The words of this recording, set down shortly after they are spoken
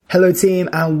Hello team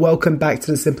and welcome back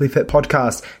to the Simply Fit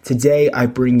podcast. Today I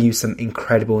bring you some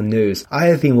incredible news. I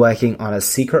have been working on a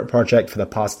secret project for the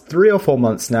past 3 or 4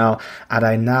 months now, and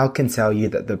I now can tell you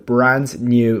that the brand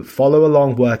new follow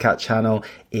along workout channel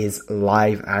is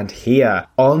live and here.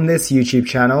 On this YouTube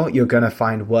channel, you're going to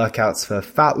find workouts for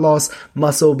fat loss,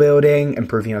 muscle building,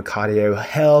 improving your cardio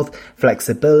health,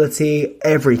 flexibility,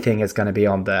 everything is going to be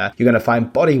on there. You're going to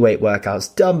find body weight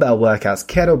workouts, dumbbell workouts,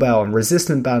 kettlebell and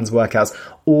resistant bands workouts,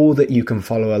 all that you can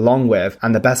follow along with.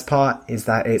 And the best part is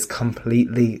that it's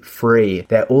completely free.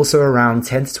 They're also around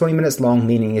 10 to 20 minutes long,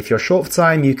 meaning if you're short for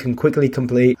time, you can quickly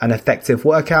complete an effective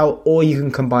workout, or you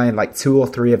can combine like 2 or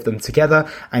 3 of them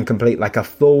together and complete like a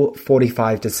full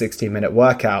 45 to 60 minute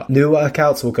workout. New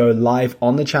workouts will go live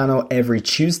on the channel every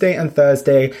Tuesday and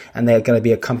Thursday, and they're going to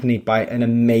be accompanied by an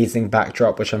amazing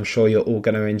backdrop, which I'm sure you're all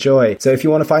going to enjoy. So if you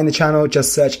want to find the channel,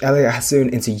 just search Elliot Hasoon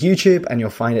into YouTube and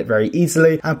you'll find it very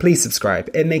easily. And please subscribe.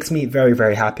 It makes me very,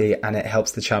 very happy and it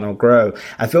helps the channel grow.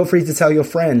 And feel free to tell your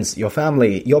friends, your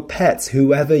family, your pets,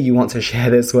 whoever you want to share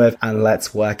this with, and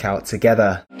let's work out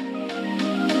together.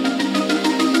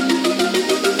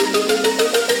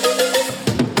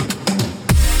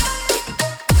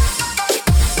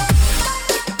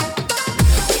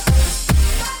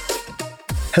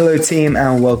 Hello team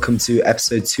and welcome to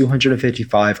episode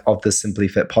 255 of the Simply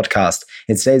Fit podcast.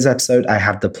 In today's episode, I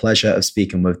have the pleasure of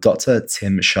speaking with Dr.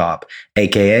 Tim Sharp,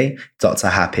 aka Dr.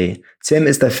 Happy. Tim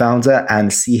is the founder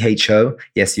and CHO,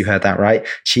 yes, you heard that right,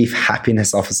 Chief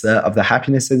Happiness Officer of the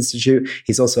Happiness Institute.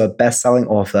 He's also a best-selling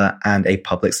author and a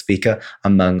public speaker,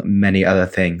 among many other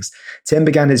things. Tim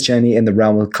began his journey in the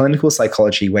realm of clinical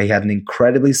psychology, where he had an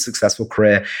incredibly successful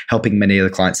career helping many of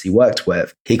the clients he worked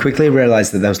with. He quickly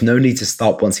realized that there was no need to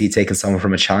stop once he'd taken someone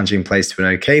from a challenging place to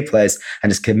an okay place,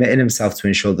 and has committed himself to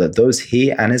ensure that those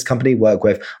he and his company work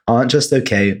with aren't just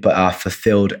okay, but are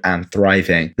fulfilled and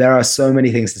thriving. There are so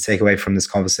many things to take away from this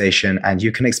conversation, and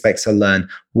you can expect to learn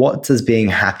what does being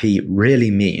happy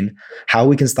really mean, how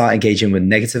we can start engaging with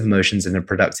negative emotions in a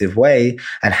productive way,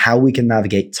 and how we can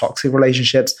navigate toxic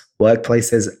relationships,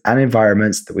 workplaces, and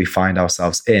environments that we find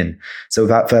ourselves in. So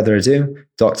without further ado,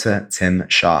 Dr. Tim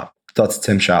Sharp. Dr.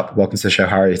 Tim Sharp, welcome to the show.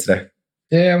 How are you today?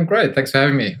 Yeah, I'm great. Thanks for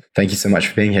having me. Thank you so much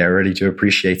for being here. I really do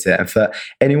appreciate it. And for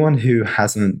anyone who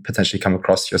hasn't potentially come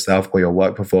across yourself or your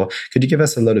work before, could you give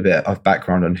us a little bit of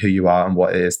background on who you are and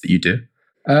what it is that you do?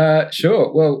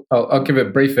 Sure. Well, I'll give a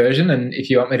brief version, and if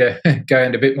you want me to go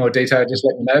into a bit more detail, just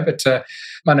let me know. But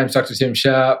my name's Dr. Tim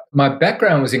Sharp. My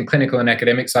background was in clinical and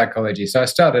academic psychology. So I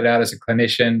started out as a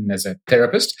clinician, as a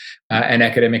therapist, an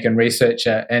academic and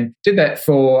researcher, and did that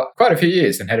for quite a few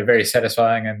years and had a very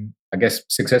satisfying and I guess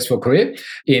successful career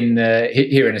in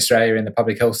here in Australia in the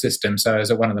public health system. So I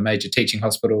was at one of the major teaching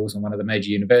hospitals and one of the major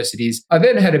universities. I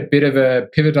then had a bit of a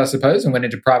pivot, I suppose, and went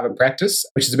into private practice,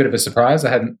 which is a bit of a surprise.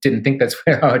 I didn't think that's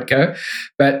where I would go,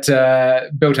 but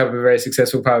built up a very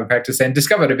successful private practice and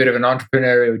discovered a bit of an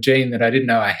entrepreneurial gene that I didn't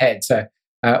know I had. So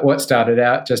what started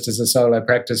out just as a solo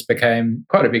practice became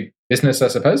quite a big business, I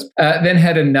suppose. Then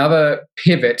had another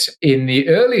pivot in the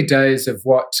early days of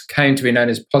what came to be known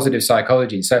as positive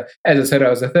psychology. So as I said, I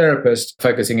was a therapist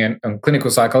focusing on clinical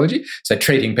psychology, so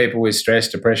treating people with stress,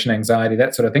 depression, anxiety,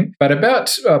 that sort of thing. But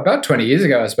about 20 years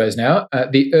ago, I suppose now,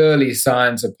 the early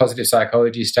signs of positive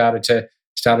psychology started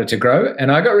to grow,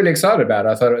 and I got really excited about it.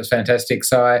 I thought it was fantastic.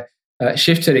 So I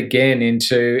shifted again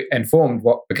into and formed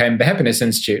what became the Happiness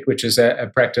Institute, which is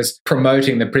a practice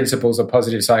promoting the principles of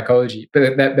positive psychology.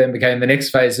 But that then became the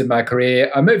next phase of my career.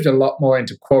 I moved a lot more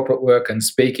into corporate work and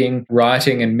speaking,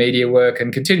 writing and media work,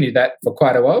 and continued that for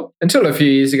quite a while until a few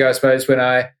years ago, I suppose, when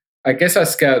I guess I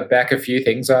scaled back a few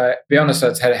things. To be honest,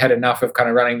 I had enough of kind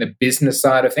of running the business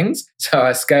side of things. So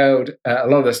I scaled a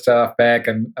lot of the staff back,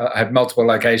 and I had multiple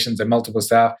locations and multiple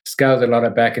staff, scaled a lot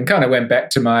of back and kind of went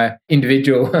back to my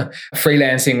individual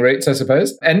freelancing roots, I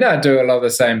suppose. And now I do a lot of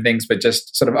the same things, but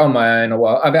just sort of on my own.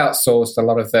 Or I've outsourced a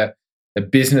lot of the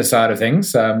business side of things.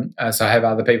 So I have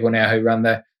other people now who run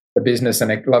the business and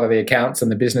a lot of the accounts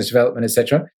and the business development,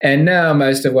 etc. And now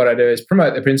most of what I do is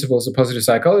promote the principles of positive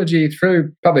psychology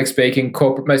through public speaking,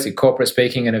 mostly corporate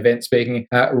speaking and event speaking,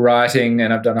 writing,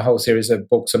 and I've done a whole series of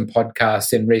books and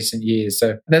podcasts in recent years.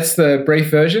 So that's the brief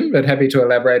version, but happy to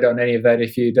elaborate on any of that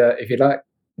if you'd like.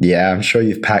 Yeah, I'm sure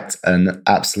you've packed an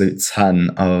absolute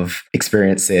ton of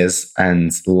experiences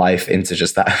and life into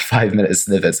just that 5-minute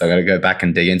snippet. So I'm going to go back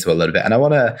and dig into a little bit. And I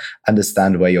want to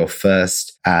understand where your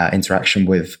first interaction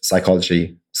with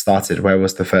psychology started. Where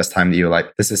was the first time that you were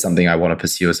like, this is something I want to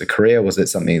pursue as a career? Was it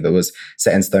something that was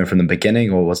set in stone from the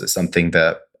beginning, or was it something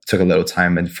that took a little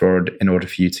time in order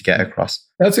for you to get across?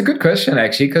 That's a good question,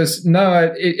 actually, because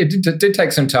no, it did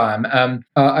take some time.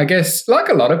 I guess, like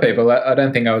a lot of people, I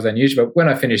don't think I was unusual. But when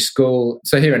I finished school,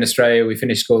 so here in Australia, we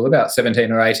finished school about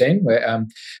 17 or 18,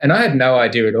 and I had no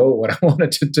idea at all what I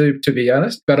wanted to do, to be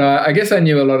honest. But I guess I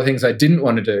knew a lot of things I didn't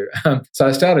want to do. So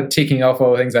I started ticking off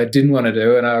all the things I didn't want to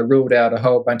do, and I ruled out a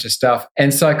whole bunch of stuff.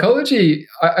 And psychology,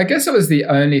 I guess it was the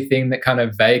only thing that kind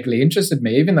of vaguely interested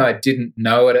me, even though I didn't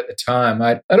know it at the time.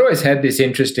 I'd always had this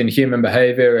interest in human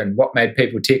behavior and what made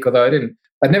people tick, although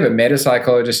I'd never met a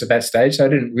psychologist at that stage, so I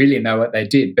didn't really know what they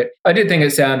did. But I did think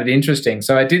it sounded interesting.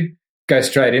 So I did go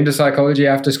straight into psychology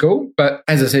after school. But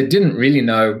as I said, didn't really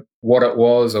know what it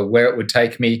was or where it would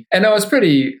take me. And I was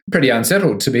pretty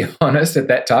unsettled, to be honest, at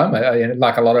that time,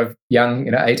 like a lot of young,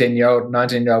 18-year-old,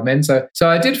 19-year-old men. So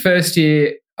I did first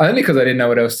year only because I didn't know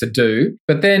what else to do.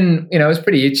 But then, I was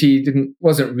pretty itchy,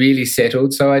 wasn't really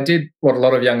settled. So I did what a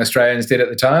lot of young Australians did at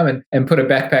the time and put a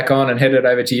backpack on and headed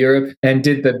over to Europe and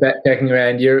did the backpacking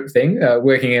around Europe thing,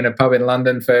 working in a pub in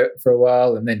London for a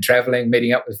while and then traveling,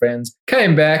 meeting up with friends.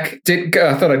 Came back,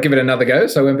 I thought I'd give it another go.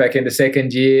 So I went back into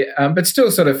second year, but still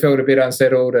sort of felt a bit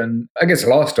unsettled and I guess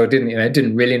lost or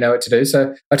didn't really know what to do.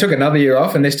 So I took another year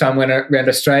off and this time went around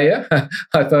Australia.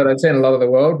 I thought I'd seen a lot of the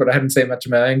world, but I hadn't seen much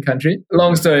of my own country.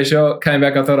 Long story short, came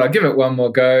back, I thought I'd give it one more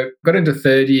go. Got into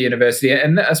third year university,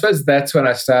 and I suppose that's when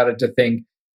I started to think,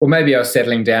 well, maybe I was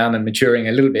settling down and maturing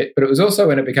a little bit, but it was also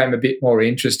when it became a bit more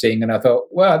interesting, and I thought,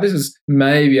 wow,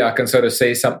 maybe I can sort of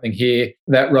see something here.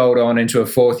 That rolled on into a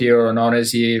fourth year or an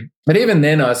honours year. But even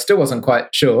then, I still wasn't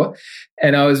quite sure.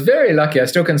 And I was very lucky. I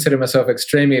still consider myself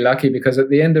extremely lucky because at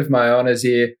the end of my honours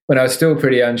year, when I was still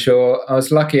pretty unsure, I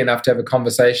was lucky enough to have a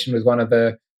conversation with one of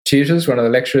the tutors, one of the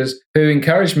lecturers, who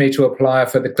encouraged me to apply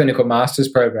for the clinical master's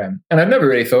program. And I'd never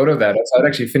really thought of that. So I'd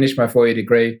actually finished my 4-year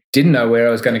degree, didn't know where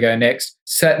I was going to go next,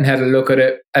 sat and had a look at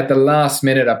it. At the last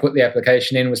minute, I put the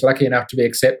application in, was lucky enough to be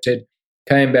accepted,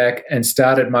 came back and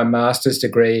started my master's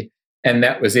degree. And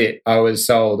that was it. I was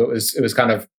sold. It was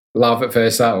kind of love at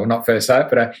first sight, or not first sight,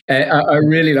 but I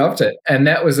really loved it. And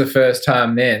that was the first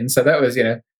time then. So that was,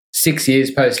 6 years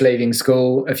post leaving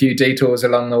school, a few detours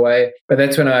along the way. But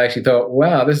that's when I actually thought,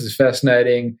 wow, this is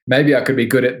fascinating. Maybe I could be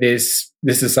good at this.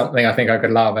 This is something I think I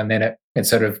could love. And then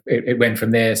it went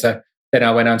from there. So then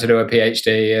I went on to do a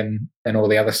PhD and all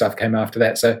the other stuff came after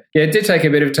that. So yeah, it did take a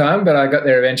bit of time, but I got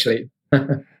there eventually.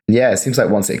 Yeah, it seems like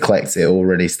once it clicked, it all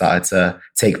really started to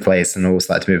take place and all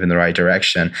started to move in the right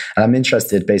direction. And I'm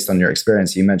interested, based on your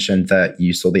experience, you mentioned that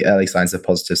you saw the early signs of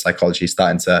positive psychology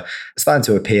starting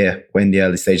to appear in the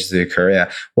early stages of your career.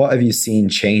 What have you seen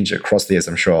change across the years?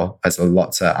 I'm sure there's a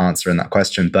lot to answer in that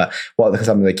question, but what are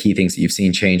some of the key things that you've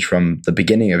seen change from the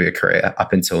beginning of your career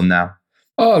up until now?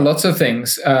 Oh, lots of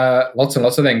things, lots and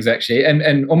lots of things actually,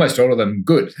 and almost all of them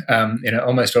good.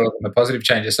 Almost all of them are positive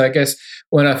changes. So I guess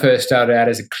when I first started out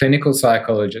as a clinical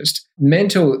psychologist,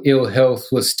 mental ill health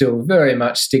was still very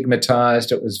much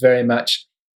stigmatized. It was very much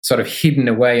sort of hidden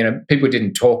away. People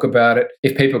didn't talk about it.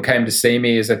 If people came to see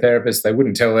me as a therapist, they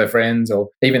wouldn't tell their friends or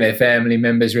even their family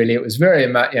members, really. It was very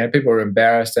much, people were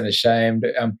embarrassed and ashamed.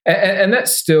 And that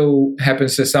still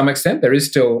happens to some extent. There is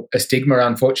still a stigma,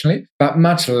 unfortunately, but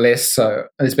much less so.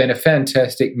 There's been a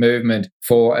fantastic movement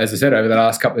for, as I said, over the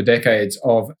last couple of decades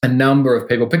of a number of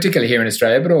people, particularly here in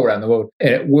Australia, but all around the world,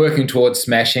 working towards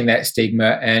smashing that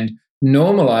stigma and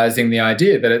normalizing the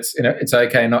idea that it's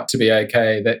okay not to be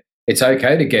okay, that it's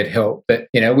okay to get help, that,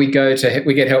 we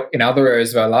get help in other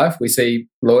areas of our life. We see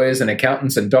lawyers and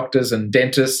accountants and doctors and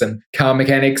dentists and car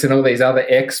mechanics and all these other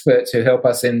experts who help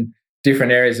us in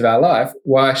different areas of our life.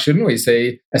 Why shouldn't we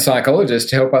see a psychologist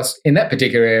to help us in that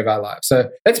particular area of our life? So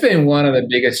that's been one of the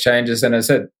biggest changes. And as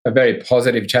I said, a very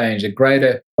positive change, a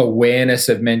greater awareness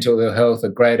of mental ill health,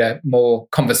 more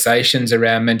conversations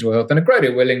around mental health, and a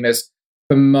greater willingness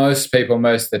for most people,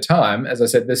 most of the time. As I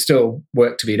said, there's still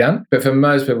work to be done, but for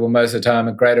most people, most of the time,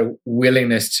 a greater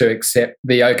willingness to accept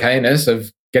the okayness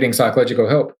of getting psychological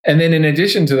help. And then in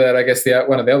addition to that, I guess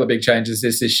one of the other big changes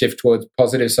is this shift towards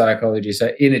positive psychology.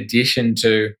 So in addition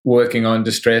to working on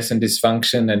distress and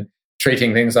dysfunction and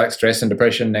treating things like stress and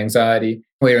depression and anxiety,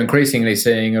 we're increasingly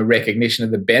seeing a recognition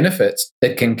of the benefits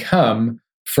that can come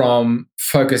from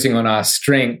focusing on our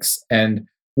strengths and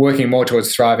working more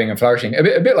towards thriving and flourishing, a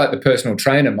bit like the personal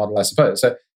trainer model, I suppose.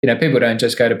 So, people don't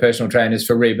just go to personal trainers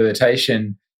for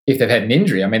rehabilitation if they've had an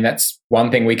injury. I mean, that's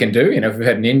one thing we can do. If we've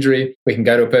had an injury, we can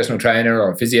go to a personal trainer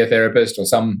or a physiotherapist or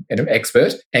some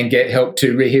expert and get help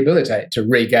to rehabilitate, to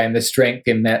regain the strength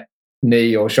in that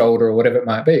knee or shoulder or whatever it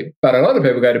might be. But a lot of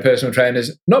people go to personal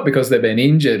trainers not because they've been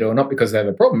injured or not because they have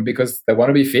a problem, because they want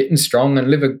to be fit and strong and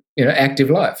live a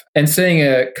active life. And seeing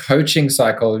a coaching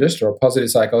psychologist or a positive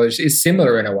psychologist is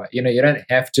similar in a way. You don't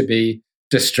have to be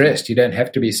distressed. You don't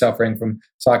have to be suffering from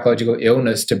psychological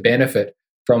illness to benefit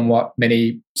from what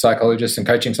many psychologists and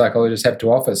coaching psychologists have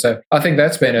to offer. So I think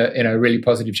that's been a really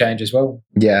positive change as well.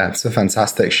 Yeah, it's a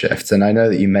fantastic shift. And I know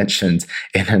that you mentioned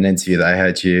in an interview that I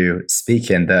heard you speak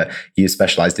in that you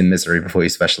specialized in misery before you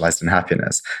specialized in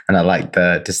happiness. And I like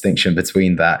the distinction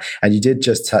between that. And you did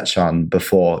just touch on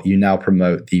before, you now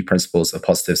promote the principles of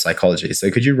positive psychology. So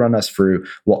could you run us through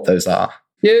what those are?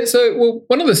 Yeah, so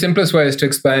one of the simplest ways to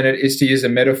explain it is to use a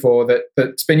metaphor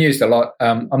that's been used a lot.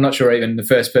 I'm not sure even the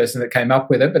first person that came up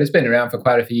with it, but it's been around for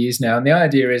quite a few years now. And the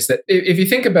idea is that if you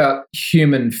think about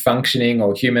human functioning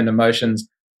or human emotions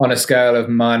on a scale of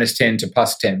 -10 to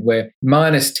 +10, where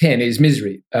 -10 is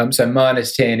misery, so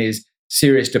 -10 is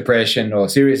serious depression or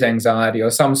serious anxiety or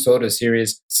some sort of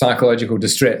serious psychological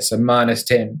distress, so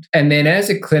 -10. And then as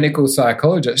a clinical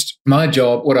psychologist, my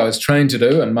job, what I was trained to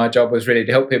do, and my job was really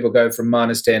to help people go from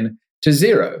 -10 to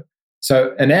 0.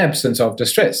 So an absence of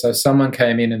distress. So if someone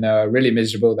came in and they were really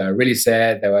miserable, they were really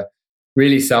sad, they were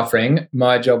really suffering,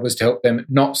 my job was to help them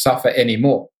not suffer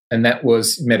anymore. And that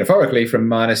was metaphorically from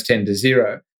 -10 to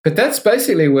 0. But that's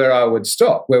basically where I would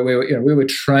stop, where we were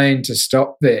trained to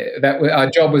stop there. Our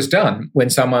job was done when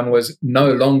someone was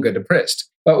no longer depressed.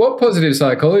 But what positive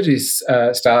psychology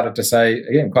started to say,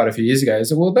 again, quite a few years ago,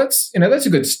 is, well, that's a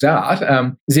good start.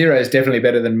 0 is definitely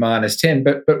better than -10,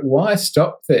 but why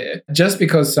stop there? Just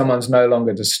because someone's no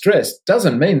longer distressed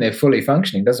doesn't mean they're fully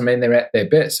functioning, doesn't mean they're at their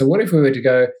best. So what if we were to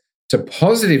go to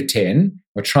 +10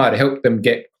 or try to help them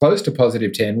get close to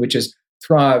 +10, which is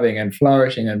thriving and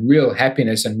flourishing and real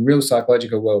happiness and real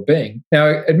psychological well-being.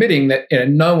 Now, admitting that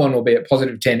no one will be at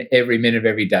 +10 every minute of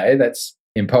every day, that's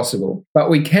impossible.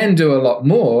 But we can do a lot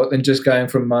more than just going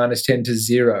from -10 to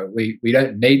 0. We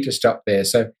don't need to stop there.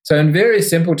 So in very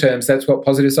simple terms, that's what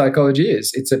positive psychology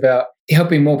is. It's about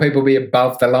helping more people be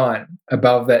above the line,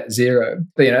 above that 0.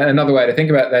 Another way to think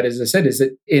about that, as I said, is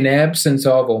that in absence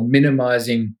of or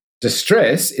minimizing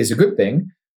distress is a good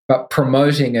thing, but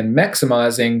promoting and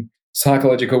maximizing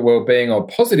psychological well-being or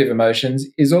positive emotions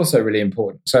is also really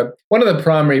important. So one of the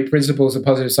primary principles of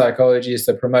positive psychology is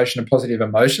the promotion of positive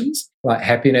emotions like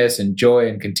happiness and joy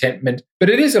and contentment. But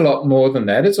it is a lot more than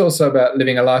that. It's also about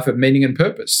living a life of meaning and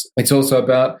purpose. It's also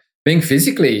about being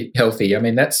physically healthy. I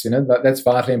mean, that's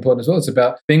vitally important as well. It's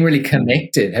about being really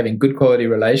connected, having good quality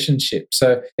relationships.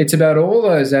 So it's about all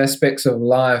those aspects of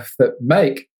life that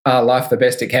make our life the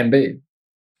best it can be.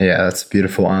 Yeah, that's a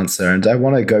beautiful answer. And I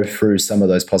want to go through some of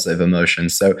those positive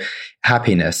emotions. So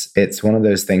happiness, it's one of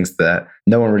those things that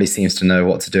no one really seems to know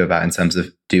what to do about in terms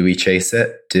of, do we chase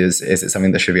it? Is it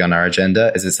something that should be on our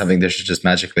agenda? Is it something that should just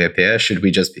magically appear? Should we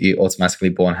just be automatically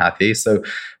born happy? So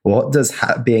what does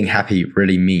being happy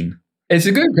really mean? It's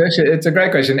a good question. It's a great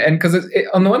question. And because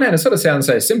on the one hand, it sort of sounds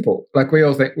so simple. Like we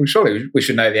all think, well, surely we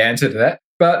should know the answer to that.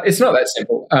 But it's not that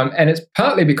simple. And it's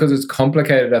partly because it's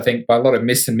complicated, I think, by a lot of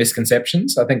myths and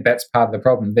misconceptions. I think that's part of the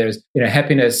problem. There's,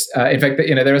 happiness. In fact,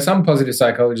 there are some positive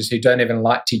psychologists who don't even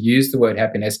like to use the word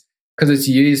happiness because it's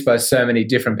used by so many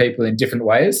different people in different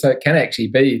ways. So it can actually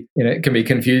be, it can be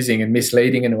confusing and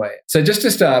misleading in a way. So just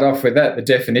to start off with that, the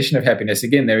definition of happiness,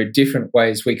 again, there are different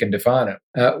ways we can define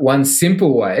it. One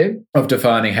simple way of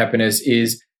defining happiness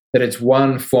is that it's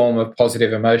one form of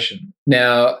positive emotion.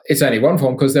 Now, it's only one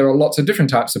form because there are lots of different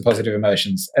types of positive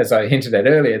emotions. As I hinted at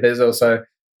earlier, there's also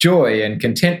joy and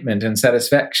contentment and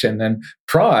satisfaction and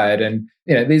pride. And,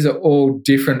 these are all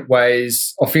different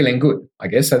ways of feeling good, I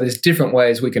guess. So there's different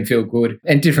ways we can feel good,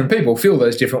 and different people feel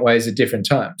those different ways at different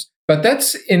times. But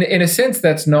that's, in a sense,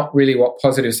 that's not really what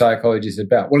positive psychology is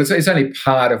about. Well, it's only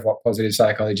part of what positive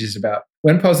psychology is about.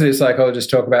 When positive psychologists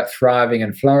talk about thriving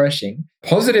and flourishing,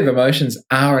 positive emotions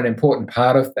are an important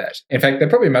part of that. In fact, they're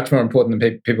probably much more important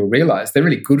than people realize. They're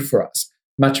really good for us,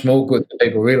 much more good than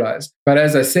people realize. But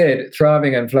as I said,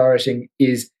 thriving and flourishing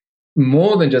is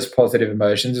more than just positive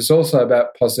emotions. It's also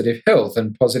about positive health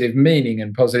and positive meaning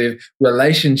and positive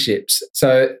relationships.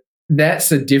 So that's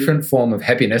a different form of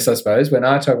happiness, I suppose. When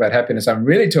I talk about happiness, I'm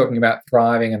really talking about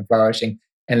thriving and flourishing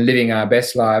and living our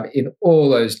best life in all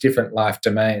those different life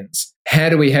domains. How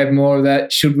do we have more of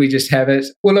that? Should we just have it?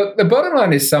 Well, look, the bottom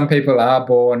line is some people are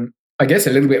born, I guess,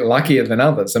 a little bit luckier than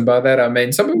others. And by that, I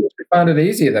mean some people find it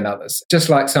easier than others. Just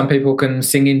like some people can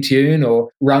sing in tune or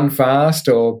run fast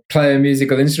or play a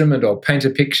musical instrument or paint a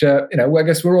picture. I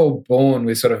guess we're all born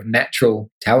with sort of natural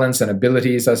talents and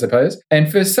abilities, I suppose. And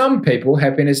for some people,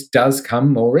 happiness does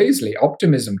come more easily.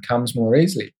 Optimism comes more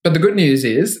easily. But the good news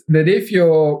is that if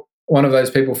you're one of those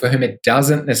people for whom it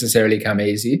doesn't necessarily come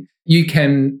easy, you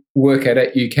can work at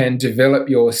it, you can develop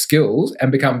your skills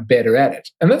and become better at it.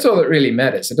 And that's all that really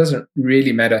matters. It doesn't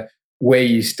really matter where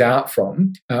you start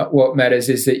from. What matters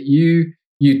is that you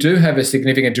you do have a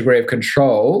significant degree of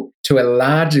control to a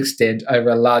large extent over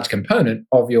a large component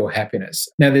of your happiness.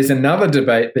 Now, there's another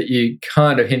debate that you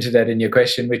kind of hinted at in your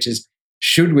question, which is,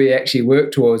 should we actually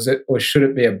work towards it, or should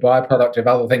it be a byproduct of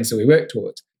other things that we work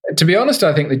towards? To be honest,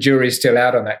 I think the jury's still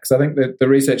out on that, because I think that the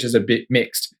research is a bit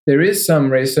mixed. There is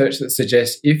some research that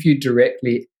suggests if you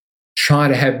directly try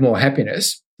to have more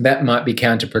happiness, that might be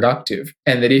counterproductive.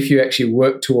 And that if you actually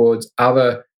work towards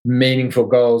other meaningful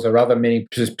goals or other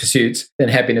meaningful pursuits, then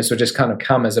happiness will just kind of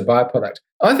come as a byproduct.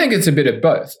 I think it's a bit of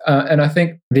both. And I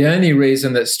think the only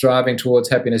reason that striving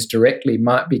towards happiness directly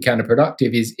might be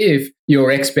counterproductive is if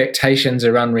your expectations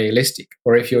are unrealistic,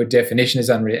 or if your definition is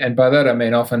unrealistic. And by that, I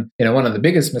mean often, one of the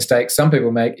biggest mistakes some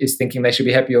people make is thinking they should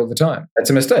be happy all the time. That's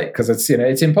a mistake, because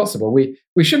it's impossible.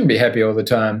 We shouldn't be happy all the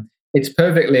time. It's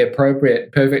perfectly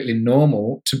appropriate, perfectly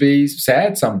normal to be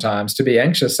sad sometimes, to be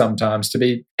anxious sometimes, to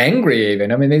be angry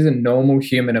even. I mean, these are normal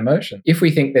human emotions. If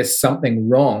we think there's something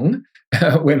wrong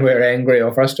when we're angry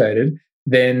or frustrated,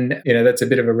 then, that's a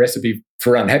bit of a recipe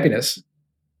for unhappiness.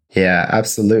 Yeah,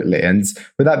 absolutely. And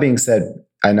with that being said,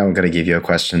 I know I'm going to give you a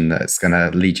question that's going to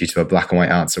lead you to a black and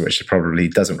white answer, which it probably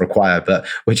doesn't require, but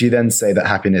would you then say that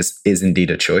happiness is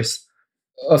indeed a choice?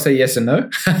 I'll say yes and no.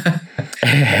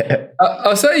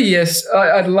 I'll say yes.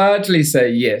 I'd largely say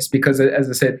yes, because, as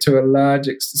I said, to a large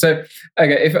extent. So,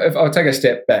 okay, if I'll take a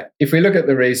step back. If we look at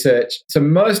the research, so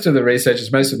most of the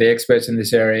researchers, most of the experts in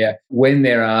this area, when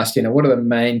they're asked, what are the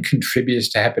main contributors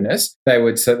to happiness, they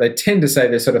tend to say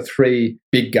there's sort of three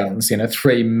big guns,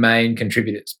 three main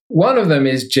contributors. One of them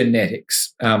is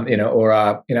genetics, or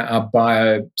our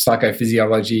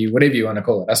biopsychophysiology, whatever you want to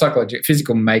call it, our psychological,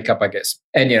 physical makeup, I guess.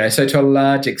 And, so to a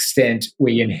large extent,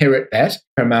 we inherit that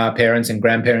from our parents and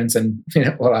grandparents and,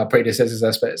 our predecessors,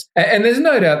 I suppose. And there's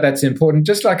no doubt that's important,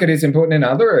 just like it is important in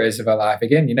other areas of our life.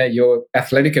 Again, your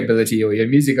athletic ability or your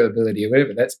musical ability or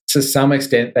whatever, that's to some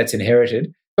extent that's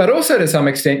inherited. But also to some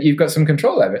extent, you've got some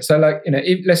control over it. So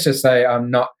let's just say I'm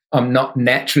not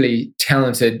naturally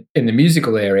talented in the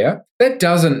musical area. That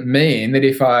doesn't mean that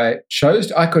if I chose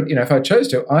to, I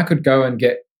could go and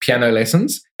get piano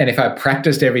lessons. And if I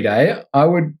practiced every day, I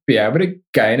would be able to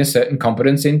gain a certain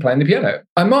competence in playing the piano.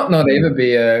 I might not ever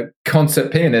be a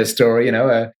concert pianist or,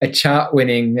 a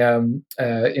chart-winning,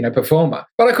 performer,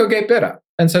 but I could get better.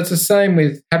 And so it's the same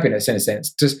with happiness in a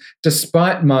sense. Just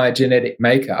despite my genetic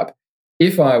makeup,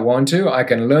 if I want to, I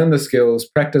can learn the skills,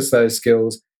 practice those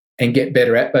skills, and get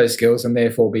better at those skills and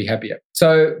therefore be happier.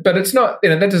 So, but it's not,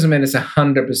 that doesn't mean it's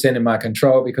 100% in my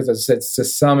control, because as I said, to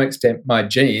some extent, my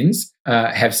genes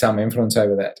have some influence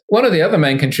over that. One of the other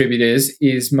main contributors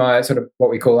is my sort of what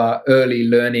we call our early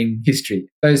learning history.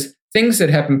 Those things that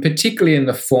happen particularly in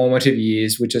the formative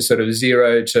years, which are sort of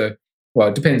 0 to, well,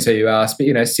 it depends who you ask,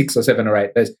 but 6 or 7 or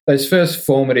 8. Those first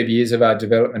formative years of our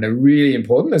development are really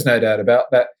important. There's no doubt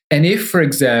about that. And if, for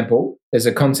example, there's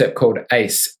a concept called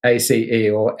ACE,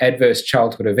 ACE, or adverse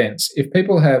childhood events. If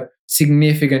people have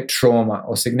significant trauma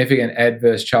or significant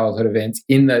adverse childhood events,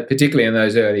 particularly in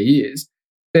those early years,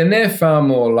 then they're far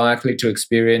more likely to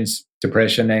experience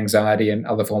depression, anxiety, and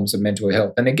other forms of mental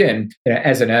health. And again,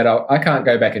 as an adult, I can't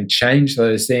go back and change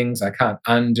those things. I can't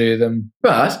undo them.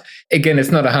 But again,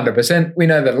 it's not 100%. We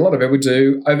know that a lot of people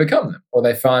do overcome them, or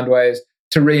they find ways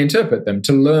to reinterpret them,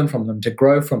 to learn from them, to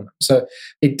grow from them. So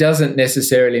it doesn't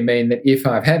necessarily mean that if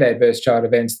I've had adverse child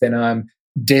events, then I'm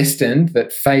destined,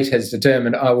 that fate has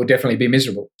determined I will definitely be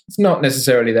miserable. It's not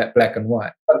necessarily that black and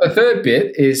white. But the third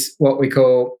bit is what we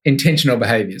call intentional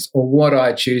behaviors, or what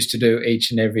I choose to do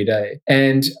each and every day.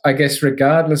 And I guess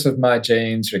regardless of my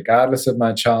genes, regardless of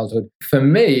my childhood, for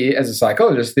me as a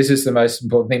psychologist, this is the most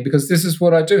important thing, because this is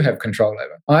what I do have control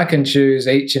over. I can choose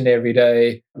each and every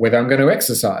day whether I'm going to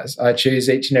exercise. I choose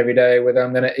each and every day whether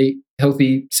I'm going to eat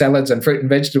healthy salads and fruit and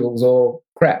vegetables or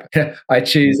crap. I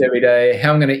choose every day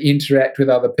how I'm going to interact with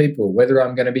other people, whether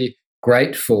I'm going to be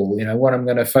grateful, what I'm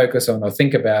going to focus on or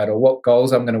think about, or what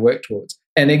goals I'm going to work towards.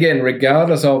 And again,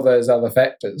 regardless of those other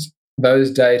factors,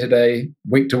 those day-to-day,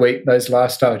 week-to-week, those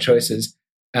lifestyle choices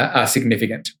are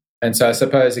significant. And so I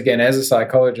suppose, again, as a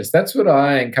psychologist, that's what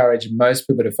I encourage most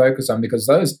people to focus on, because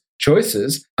those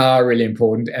choices are really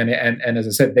important. And as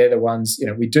I said, they're the ones,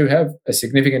 we do have a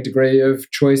significant degree of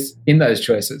choice in those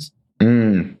choices.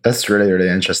 That's really, really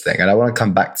interesting. And I want to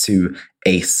come back to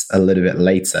ACE a little bit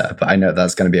later, but I know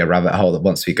that's going to be a rabbit hole that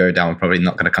once we go down, we're probably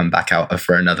not going to come back out of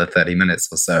for another 30 minutes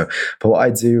or so. But what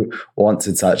I do want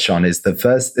to touch on is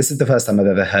this is the first time I've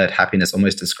ever heard happiness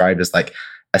almost described as like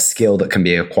a skill that can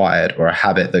be acquired or a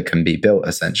habit that can be built,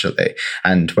 essentially.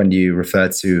 And when you refer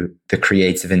to the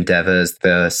creative endeavors,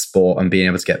 the sport, and being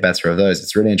able to get better of those,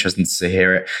 it's really interesting to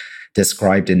hear it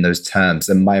described in those terms.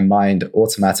 And my mind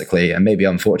automatically, and maybe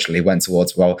unfortunately, went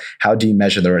towards, well, how do you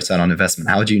measure the return on investment?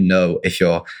 How do you know if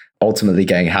you're ultimately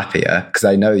getting happier? Because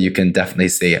I know you can definitely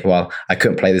see, well, I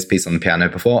couldn't play this piece on the piano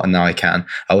before, and now I can.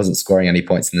 I wasn't scoring any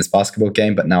points in this basketball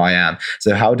game, but now I am.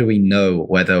 So how do we know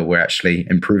whether we're actually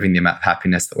improving the amount of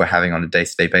happiness that we're having on a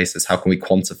day-to-day basis? How can we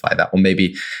quantify that? Or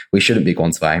maybe we shouldn't be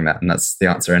quantifying that, and that's the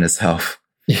answer in itself.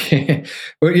 Yeah,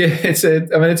 well, yeah, it's a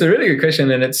really good question,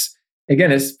 and it's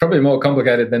probably more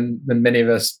complicated than many of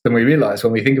us, than we realize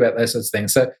when we think about those sorts of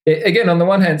things. So again, on the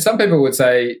one hand, some people would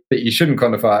say that you shouldn't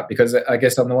quantify it, because I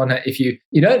guess on the one hand, if you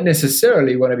don't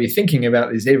necessarily want to be thinking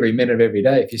about this every minute of every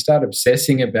day. If you start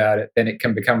obsessing about it, then it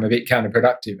can become a bit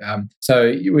counterproductive.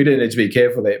 So we do need to be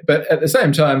careful there. But at the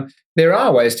same time, there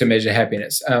are ways to measure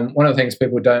happiness. One of the things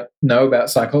people don't know about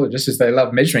psychologists is they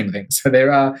love measuring things. So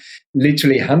there are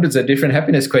literally hundreds of different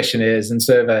happiness questionnaires and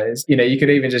surveys. You could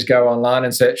even just go online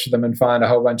and search for them and find a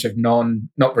whole bunch of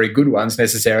not very good ones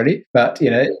necessarily, but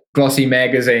glossy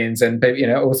magazines and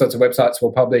all sorts of websites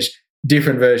will publish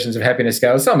different versions of happiness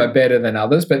scales. Some are better than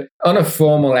others, but on a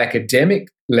formal academic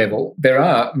level, there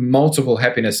are multiple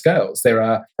happiness scales.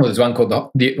 There's one called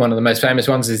one of the most famous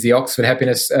ones is the Oxford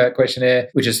Happiness Questionnaire,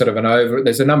 which is sort of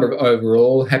there's a number of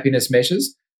overall happiness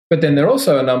measures. But then there are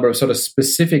also a number of sort of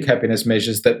specific happiness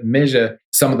measures that measure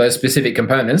some of those specific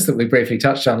components that we briefly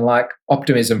touched on, like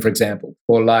optimism, for example,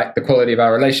 or like the quality of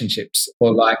our relationships,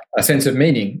 or like a sense of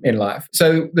meaning in life.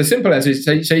 So the simple answer is,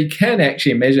 so you can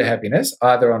actually measure happiness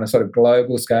either on a sort of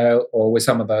global scale or with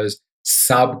some of those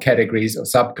subcategories or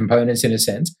subcomponents in a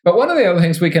sense. But one of the other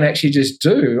things we can actually just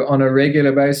do on a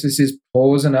regular basis is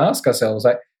pause and ask ourselves,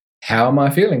 like, how am I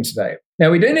feeling today? Now,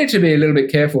 we do need to be a little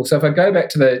bit careful. So if I go back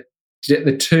to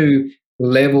the two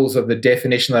levels of the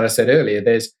definition that I said earlier,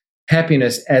 there's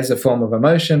happiness as a form of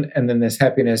emotion, and then there's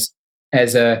happiness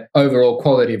as a overall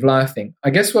quality of life thing. I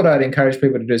guess what I'd encourage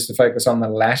people to do is to focus on the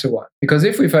latter one, because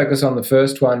if we focus on the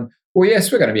first one, well,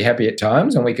 yes, we're going to be happy at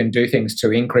times, and we can do things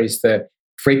to increase the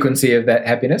frequency of that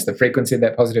happiness, the frequency of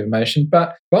that positive emotion,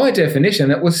 but by definition,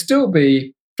 it will still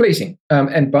be fleeting.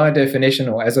 And by definition,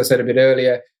 or as I said a bit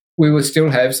earlier, we will still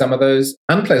have some of those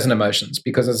unpleasant emotions,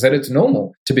 because as I said, it's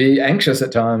normal to be anxious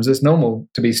at times. It's normal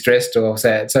to be stressed or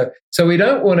sad. So we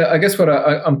don't want to, I guess what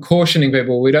I'm cautioning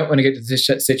people, we don't want to get to this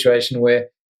situation where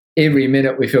every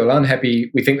minute we feel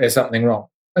unhappy, we think there's something wrong.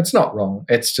 It's not wrong.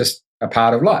 It's just a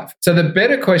part of life. So the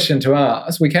better question to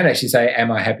ask, we can actually say,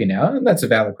 am I happy now? And that's a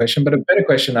valid question. But a better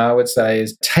question I would say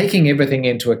is, taking everything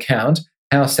into account,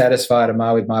 how satisfied am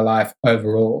I with my life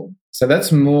overall? So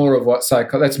that's more of what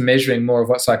that's measuring more of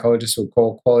what psychologists will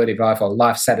call quality of life or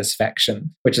life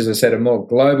satisfaction, which is, as I said, a more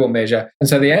global measure. And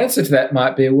so the answer to that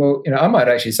might be, well, I might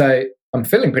actually say I'm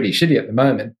feeling pretty shitty at the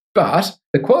moment, but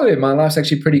the quality of my life's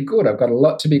actually pretty good. I've got a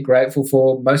lot to be grateful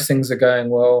for. Most things are going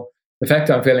well. The fact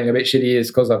I'm feeling a bit shitty is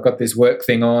because I've got this work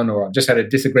thing on, or I've just had a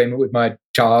disagreement with my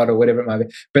child, or whatever it might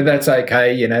be. But that's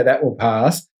okay, that will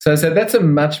pass. So that's a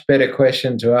much better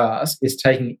question to ask, is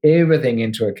taking everything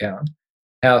into account.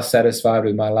 How satisfied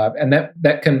with my life? And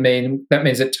that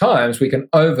means at times we can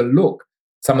overlook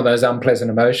some of those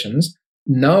unpleasant emotions,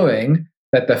 knowing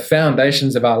that the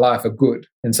foundations of our life are good.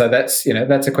 And so that's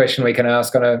a question we can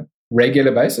ask on a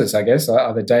regular basis, I guess,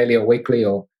 either daily or weekly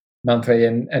or monthly.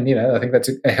 And I think that's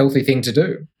a healthy thing to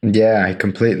do. Yeah, I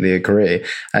completely agree.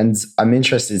 And I'm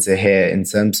interested to hear, in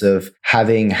terms of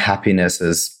having happiness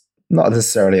as not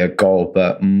necessarily a goal,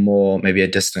 but more maybe a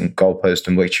distant goalpost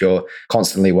in which you're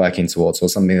constantly working towards, or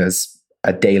something that's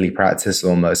a daily practice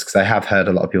almost. Because I have heard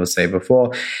a lot of people say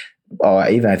before, or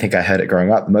even I think I heard it growing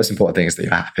up, the most important thing is that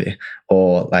you're happy,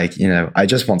 or like, I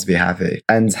just want to be happy.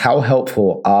 And how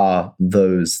helpful are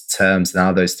those terms and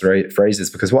are those phrases?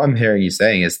 Because what I'm hearing you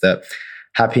saying is that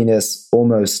happiness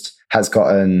almost has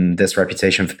gotten this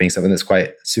reputation for being something that's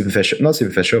quite not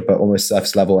superficial, but almost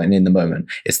surface level and in the moment.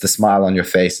 It's the smile on your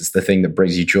face. It's the thing that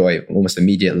brings you joy almost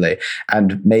immediately.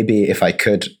 And maybe if I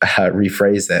could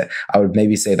rephrase it, I would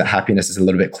maybe say that happiness is a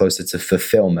little bit closer to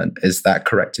fulfillment. Is that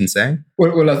correct in saying?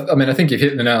 Well, I think you've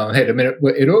hit the nail on the head.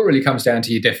 It all really comes down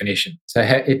to your definition. So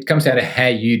it comes down to how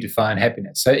you define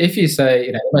happiness. So if you say,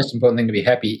 the most important thing to be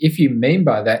happy, if you mean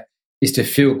by that is to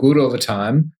feel good all the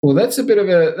time, well, that's a bit of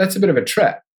a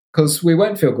trap. Because we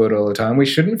won't feel good all the time. We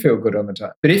shouldn't feel good all the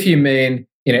time. But if you mean,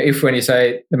 if when you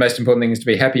say the most important thing is to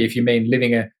be happy, if you mean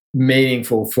living a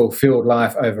meaningful, fulfilled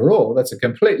life overall, that's a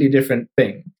completely different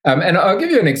thing. And I'll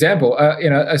give you an example.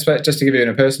 I suppose just to give you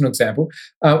a personal example,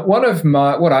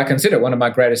 what I consider one of my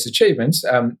greatest achievements,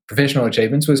 professional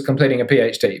achievements, was completing a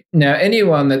PhD. Now,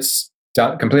 anyone that's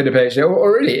completed a PhD,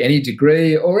 or really any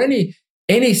degree, or any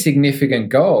any significant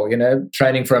goal,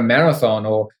 training for a marathon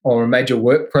or a major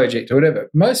work project or whatever,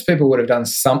 most people would have done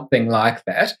something like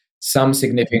that, some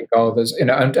significant goal. And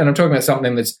I'm talking about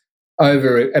something that's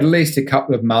over at least a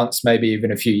couple of months, maybe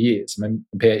even a few years. I mean,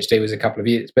 the PhD was a couple of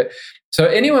years. But so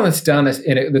anyone that's done this,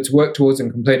 that's worked towards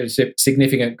and completed a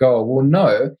significant goal will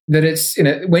know that it's,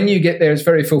 when you get there, it's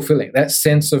very fulfilling. That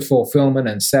sense of fulfillment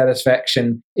and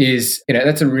satisfaction is,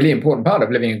 that's a really important part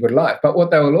of living a good life. But what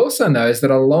they will also know is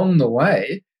that along the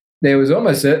way, there was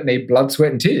almost certainly blood,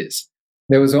 sweat, and tears.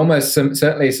 There was almost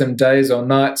certainly some days or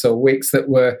nights or weeks that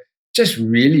were just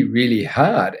really, really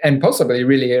hard and possibly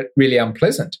really, really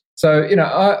unpleasant. So,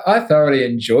 I thoroughly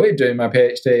enjoyed doing my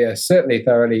PhD. I certainly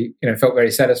thoroughly, felt very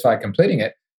satisfied completing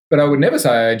it. But I would never say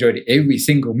I enjoyed every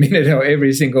single minute or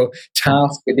every single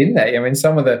task within that. I mean,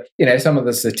 some of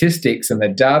the statistics and the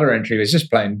data entry was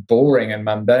just plain boring and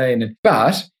mundane.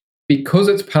 But because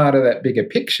it's part of that bigger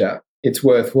picture, it's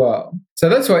worthwhile. So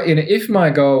that's why, if my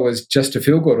goal was just to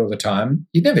feel good all the time,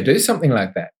 you'd never do something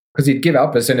like that, because you'd give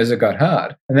up as soon as it got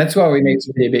hard. And that's why we need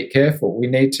to be a bit careful. We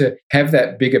need to have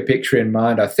that bigger picture in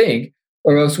mind, I think,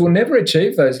 or else we'll never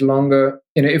achieve those longer,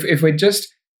 if we're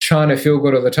just trying to feel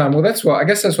good all the time. Well, that's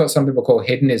what some people call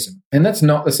hedonism. And that's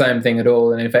not the same thing at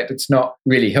all. And in fact, it's not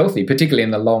really healthy, particularly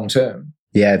in the long term.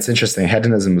 Yeah, it's interesting.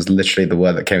 Hedonism was literally the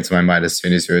word that came to my mind as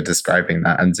soon as you were describing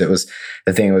that. And it was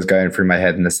the thing that was going through my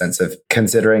head in the sense of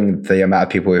considering the amount of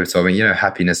people who were told me,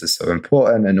 happiness is so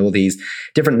important and all these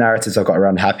different narratives I've got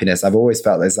around happiness. I've always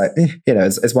felt it's like,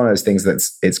 it's one of those things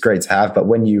it's great to have. But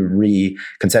when you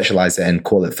recontextualize it and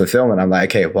call it fulfillment, I'm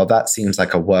like, okay, well, that seems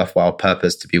like a worthwhile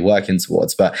purpose to be working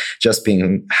towards. But just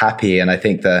being happy, and I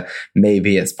think that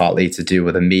maybe it's partly to do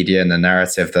with the media and the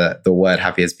narrative that the word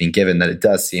happy has been given, that it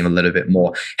does seem a little bit more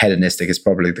hedonistic is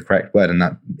probably the correct word, and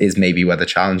that is maybe where the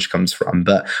challenge comes from.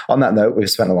 But on that note, we've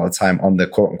spent a lot of time on the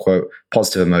quote unquote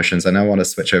positive emotions. I now want to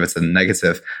switch over to the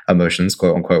negative emotions,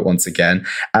 quote unquote, once again.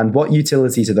 And what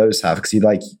utility do those have? Because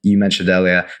like you mentioned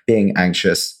earlier, being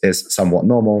anxious is somewhat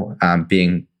normal,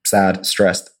 being sad,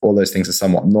 stressed, all those things are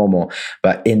somewhat normal,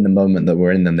 but in the moment that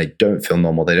we're in them, they don't feel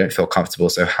normal, they don't feel comfortable.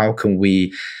 So how can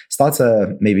we start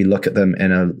to maybe look at them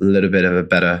in a little bit of a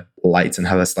better light and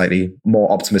have a slightly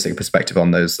more optimistic perspective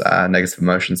on those negative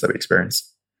emotions that we experience?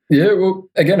 Yeah, well,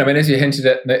 again, as you hinted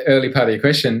at in the early part of your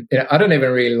question, I don't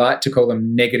even really like to call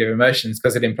them negative emotions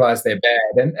because it implies they're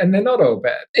bad, and they're not all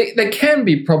bad. They can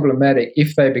be problematic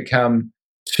if they become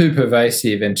too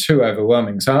pervasive and too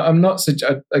overwhelming. So I'm not,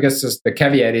 I guess just the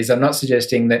caveat is I'm not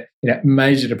suggesting that,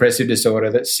 major depressive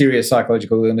disorder, that serious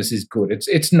psychological illness is good.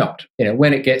 It's not.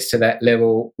 When it gets to that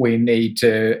level, we need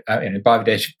to, by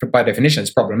definition,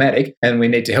 it's problematic and we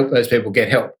need to help those people get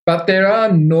help. But there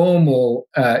are normal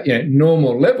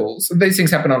levels. These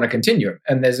things happen on a continuum,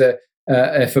 and there's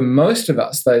for most of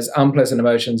us, those unpleasant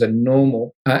emotions are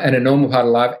normal and a normal part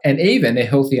of life, and even a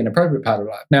healthy and appropriate part of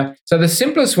life. Now, so the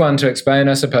simplest one to explain,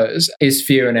 I suppose, is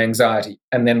fear and anxiety,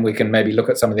 and then we can maybe look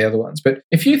at some of the other ones. But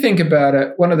if you think about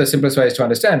it, one of the simplest ways to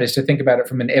understand is to think about it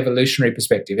from an evolutionary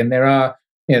perspective. And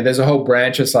there's a whole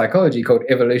branch of psychology called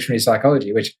evolutionary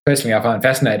psychology, which personally I find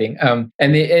fascinating.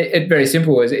 It very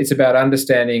simple is it's about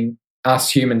understanding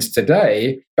us humans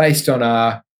today based on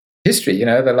our history.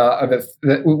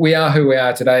 We are who we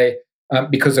are today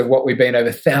because of what we've been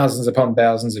over thousands upon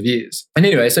thousands of years. And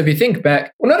anyway, so if you think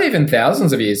back, well, not even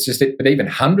thousands of years, but even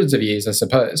hundreds of years, I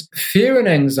suppose, fear and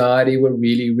anxiety were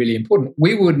really, really important.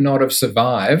 We would not have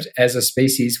survived as a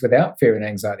species without fear and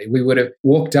anxiety. We would have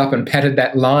walked up and patted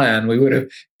that lion. We would have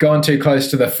gone too close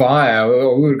to the fire,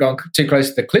 or we would have gone too close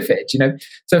to the cliff edge.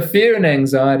 So fear and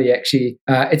anxiety actually,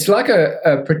 it's like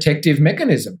a protective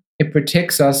mechanism. It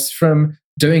protects us from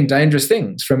doing dangerous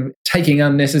things, from taking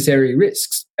unnecessary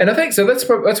risks. And I think so that's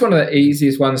one of the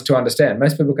easiest ones to understand.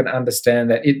 Most people can understand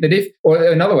that. Or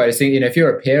another way to think, if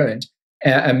you're a parent,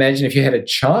 imagine if you had a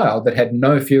child that had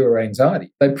no fear or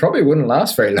anxiety. They probably wouldn't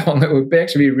last very long. It would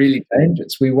actually be really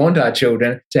dangerous. We want our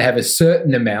children to have a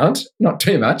certain amount, not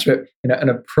too much, but an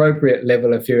appropriate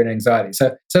level of fear and anxiety.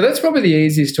 So that's probably the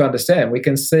easiest to understand. We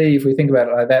can see, if we think about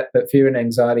it like that fear and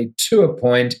anxiety to a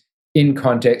point in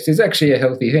context is actually a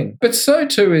healthy thing. But so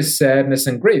too is sadness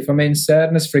and grief.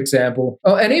 Sadness, for example,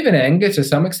 and even anger to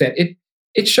some extent,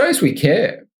 it shows we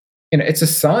care. It's a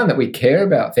sign that we care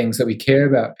about things, that we care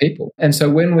about people. And so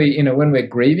when we're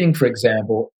grieving, for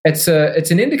example, it's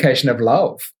an indication of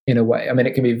love in a way.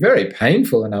 It can be very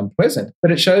painful and unpleasant,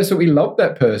 but it shows that we love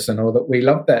that person, or that we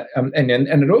love that. And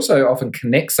it also often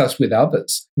connects us with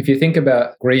others. If you think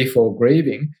about grief or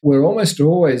grieving, we're almost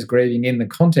always grieving in the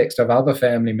context of other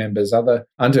family members, other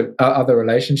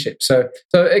relationships. So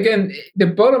again, the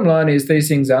bottom line is these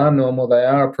things are normal, they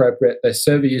are appropriate, they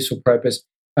serve a useful purpose.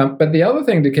 But the other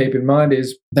thing to keep in mind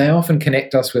is they often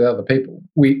connect us with other people.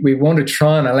 We want to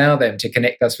try and allow them to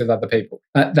connect us with other people.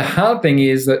 The hard thing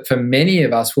is that for many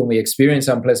of us, when we experience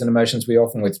unpleasant emotions, we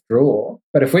often withdraw.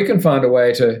 But if we can find a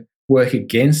way to work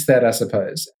against that, I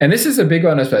suppose. And this is a big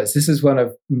one, I suppose. This is one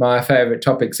of my favorite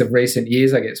topics of recent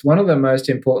years, I guess. One of the most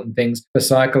important things for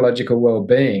psychological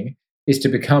well-being is to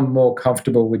become more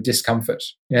comfortable with discomfort.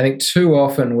 I think too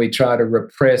often we try to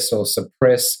repress or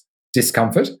suppress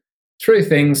discomfort through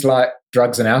things like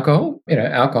drugs and alcohol.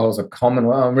 Alcohol is a common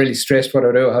one. I'm really stressed. What do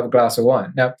I do? I'll have a glass of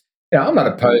wine. Now, I'm not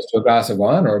opposed to a glass of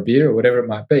wine or a beer or whatever it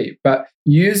might be, but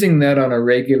using that on a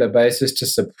regular basis to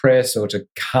suppress or to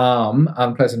calm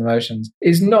unpleasant emotions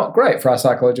is not great for our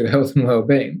psychological health and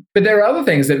well-being. But there are other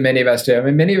things that many of us do. I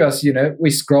mean, many of us, we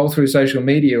scroll through social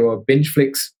media or binge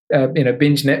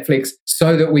Netflix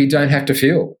so that we don't have to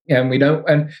feel,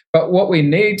 but what we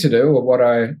need to do, or what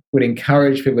I would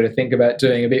encourage people to think about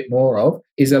doing a bit more of,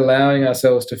 is allowing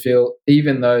ourselves to feel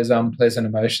even those unpleasant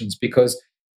emotions, because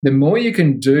the more you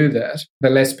can do that, the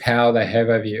less power they have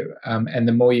over you, and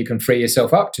the more you can free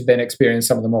yourself up to then experience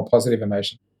some of the more positive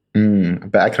emotions.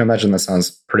 But I can imagine that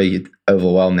sounds pretty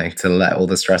overwhelming, to let all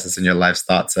the stresses in your life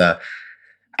start to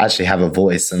actually have a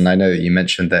voice. And I know that you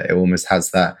mentioned that it almost has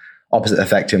that opposite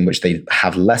effect in which they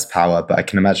have less power. But I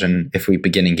can imagine if we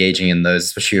begin engaging in those,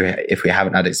 especially if we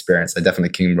haven't had experience, I definitely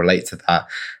can relate to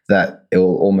that it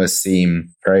will almost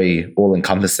seem very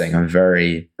all-encompassing and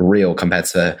very real compared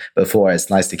to before. It's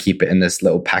nice to keep it in this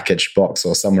little packaged box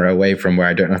or somewhere away from where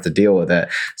I don't have to deal with it.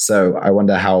 So I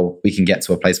wonder how we can get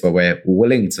to a place where we're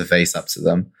willing to face up to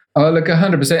them. Oh, look,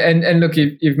 100%. And look,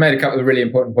 you've made a couple of really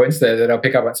important points there that I'll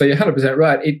pick up on. So you're 100%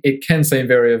 right. It can seem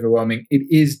very overwhelming. It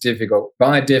is difficult.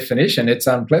 By definition, it's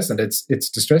unpleasant. It's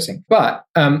distressing. But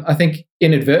I think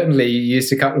inadvertently you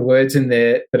used a couple of words in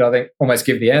there that I think almost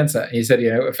give the answer. You said,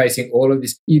 we're facing all of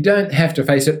this. You don't have to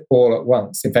face it all at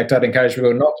once. In fact, I'd encourage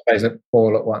people not to face it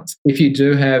all at once. If you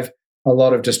do have a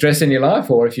lot of distress in your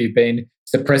life, or if you've been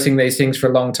suppressing these things for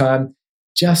a long time,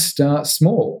 just start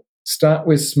small. Start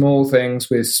with small things,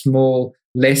 with small,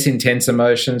 less intense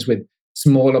emotions, with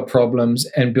smaller problems,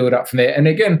 and build up from there. And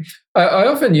again, I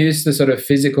often use the sort of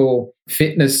physical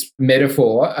fitness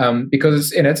metaphor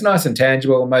because it's nice and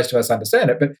tangible. Most of us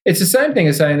understand it. But it's the same thing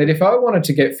as saying that if I wanted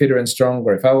to get fitter and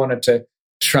stronger, if I wanted to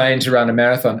train to run a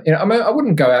marathon, I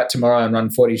wouldn't go out tomorrow and run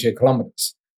 42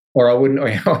 kilometers. Or I wouldn't, or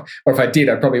if I did,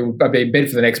 I'd be in bed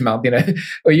for the next month,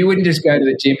 Or you wouldn't just go to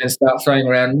the gym and start throwing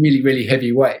around really, really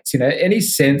heavy weights. Any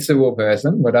sensible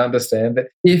person would understand that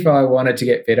if I wanted to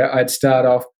get fitter, I'd start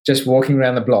off just walking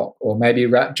around the block, or maybe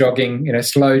jogging,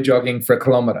 slow jogging for a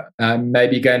kilometre.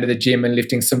 Maybe going to the gym and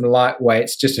lifting some light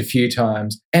weights just a few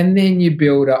times, and then you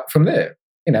build up from there.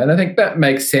 And I think that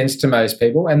makes sense to most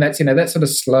people, and that's that sort of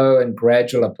slow and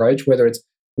gradual approach, whether it's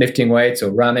lifting weights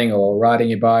or running or riding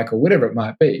your bike or whatever it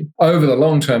might be. Over the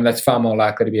long term, that's far more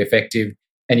likely to be effective,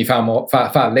 and you're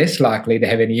far less likely to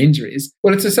have any injuries.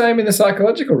 Well, it's the same in the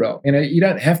psychological realm. You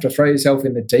don't have to throw yourself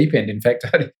in the deep end. In fact,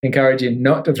 I'd encourage you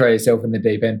not to throw yourself in the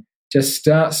deep end. Just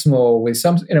start small with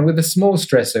with a small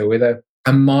stressor, with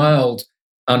a mild,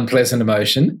 unpleasant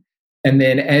emotion. And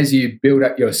then as you build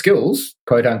up your skills,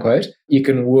 quote unquote, you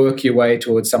can work your way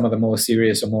towards some of the more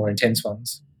serious or more intense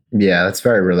ones. Yeah, that's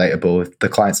very relatable. With the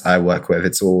clients I work with,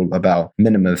 it's all about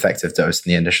minimum effective dose in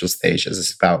the initial stages.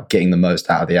 It's about getting the most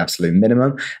out of the absolute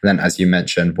minimum. And then, as you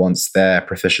mentioned, once their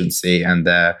proficiency and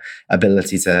their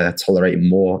ability to tolerate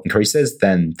more increases,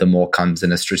 then the more comes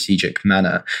in a strategic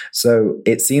manner. So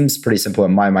it seems pretty simple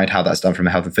in my mind how that's done from a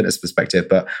health and fitness perspective.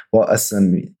 But what are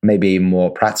some maybe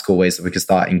more practical ways that we could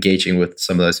start engaging with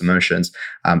some of those emotions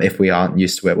if we aren't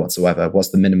used to it whatsoever?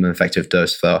 What's the minimum effective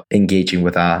dose for engaging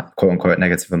with our quote unquote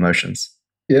negative emotions?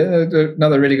 Yeah,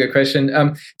 another really good question.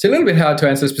 It's a little bit hard to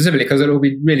answer specifically because it will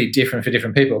be really different for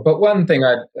different people. But one thing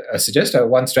I'd suggest, or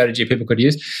one strategy people could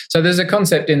use, so there's a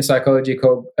concept in psychology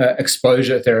called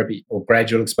exposure therapy or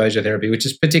gradual exposure therapy, which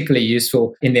is particularly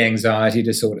useful in the anxiety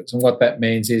disorders. And what that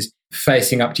means is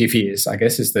facing up to your fears, I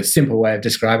guess, is the simple way of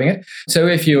describing it. So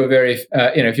if you're very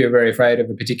afraid of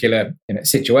a particular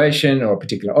situation or a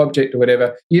particular object or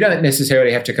whatever, you don't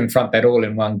necessarily have to confront that all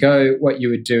in one go. What you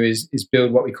would do is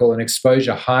build what we call an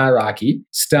exposure hierarchy,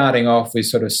 starting off with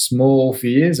sort of small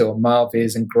fears or mild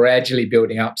fears and gradually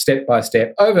building up step by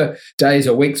step over days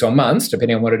or weeks or months,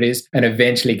 depending on what it is, and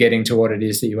eventually getting to what it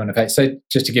is that you want to face. So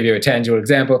just to give you a tangible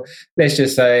example, let's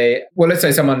say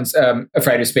someone's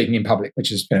afraid of speaking in public,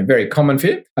 which is very very common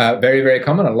fear, very, very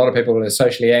common. A lot of people are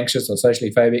socially anxious or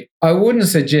socially phobic. I wouldn't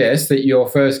suggest that your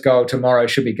first goal tomorrow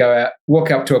should be go out,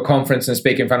 walk up to a conference and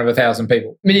speak in front of 1,000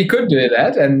 people. I mean, you could do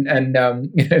that, and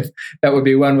that would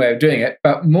be one way of doing it.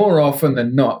 But more often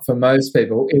than not, for most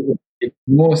people, it would be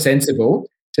more sensible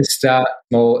to start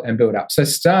small and build up. So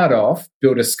start off,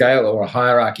 build a scale or a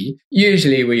hierarchy.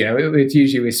 Usually, it's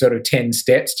usually with sort of 10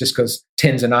 steps, just because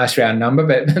 10's a nice round number,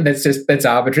 but that's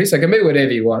arbitrary. So it can be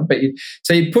whatever you want. But you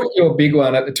put your big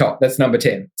one at the top. That's number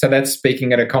 10. So that's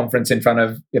speaking at a conference in front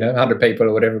of 100 people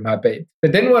or whatever it might be.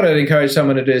 But then what I'd encourage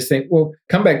someone to do is think, well,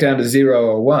 come back down to 0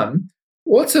 or 1.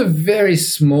 What's a very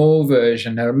small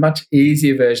version, or a much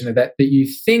easier version of that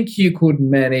you think you could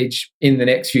manage in the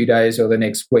next few days or the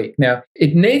next week? Now,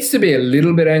 it needs to be a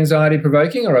little bit anxiety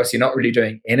provoking, or else you're not really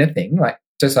doing anything.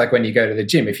 Just like when you go to the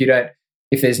gym,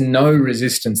 if there's no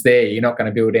resistance there, you're not going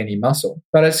to build any muscle.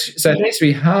 But it needs to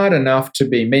be hard enough to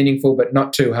be meaningful, but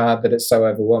not too hard that it's so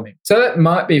overwhelming. So that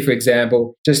might be, for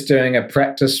example, just doing a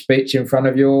practice speech in front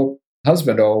of your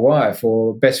husband or wife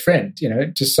or best friend,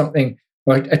 just something,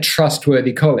 or a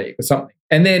trustworthy colleague or something.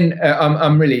 And then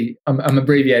I'm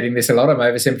abbreviating this a lot, I'm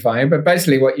oversimplifying, but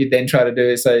basically what you then try to do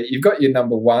is say you've got your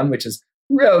number 1, which is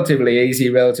relatively easy,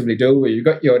 relatively doable. You've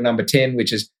got your number 10,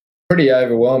 which is pretty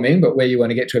overwhelming, but where you want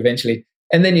to get to eventually.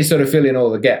 And then you sort of fill in all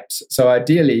the gaps. So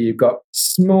ideally, you've got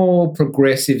small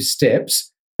progressive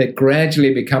steps that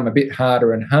gradually become a bit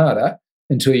harder and harder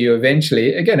until you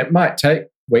eventually, again, it might take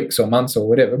weeks or months or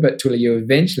whatever, but till you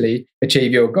eventually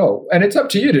achieve your goal. And it's up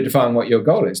to you to define what your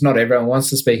goal is. Not everyone wants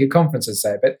to speak at conferences,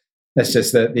 say, but that's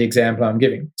just the example I'm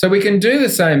giving. So we can do the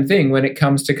same thing when it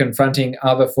comes to confronting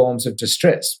other forms of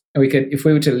distress. And if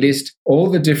we were to list all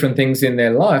the different things in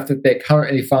their life that they're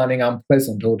currently finding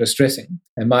unpleasant or distressing,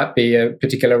 it might be a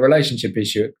particular relationship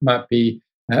issue, it might be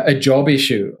a job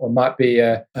issue, or might be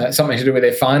something to do with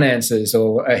their finances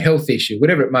or a health issue,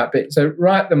 whatever it might be. So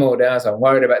write them all down. So I'm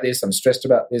worried about this, I'm stressed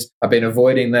about this, I've been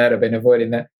avoiding that.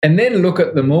 And then look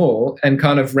at them all and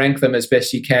kind of rank them as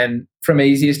best you can from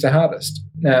easiest to hardest.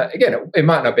 Now, again, it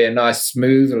might not be a nice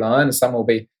smooth line. Some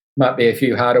might be a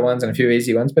few harder ones and a few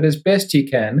easy ones, but as best you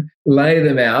can, lay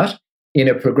them out in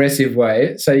a progressive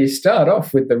way. So you start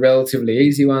off with the relatively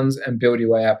easy ones and build your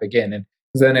way up again. And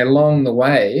then along the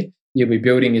way, you'll be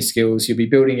building your skills, you'll be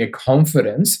building your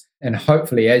confidence, and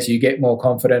hopefully as you get more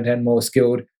confident and more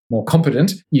skilled, more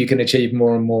competent, you can achieve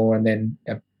more and more, and then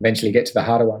eventually get to the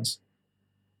harder ones.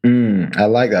 I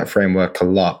like that framework a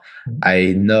lot.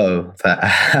 I know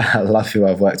that a lot of people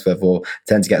I've worked with will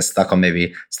tend to get stuck on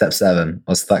maybe step 7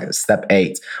 or step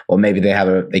 8, or maybe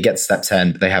they get to step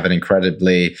 10, but they have an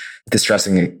incredibly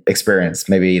distressing experience.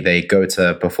 Maybe they go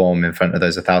to perform in front of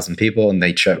those 1,000 people and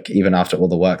they choke even after all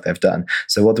the work they've done.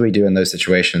 So what do we do in those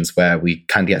situations where we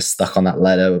kind of get stuck on that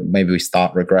ladder? Maybe we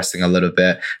start regressing a little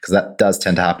bit, because that does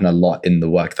tend to happen a lot in the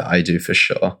work that I do, for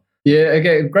sure. Yeah,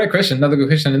 okay, great question. Another good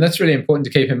question. And that's really important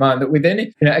to keep in mind, that with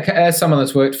any, as someone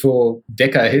that's worked for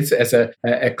decades as a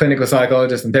clinical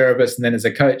psychologist and therapist, and then as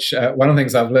a coach, one of the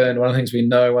things I've learned, one of the things we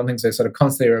know, one of the things we're sort of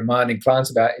constantly reminding clients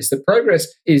about is that progress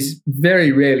is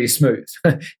very rarely smooth.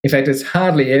 In fact, it's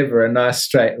hardly ever a nice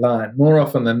straight line. More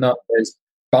often than not, there's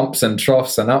bumps and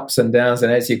troughs and ups and downs, and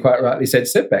as you quite rightly said,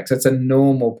 setbacks. It's a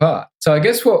normal part. So I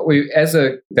guess what as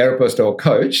a therapist or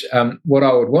coach, what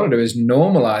I would want to do is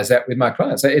normalize that with my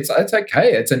clients. So it's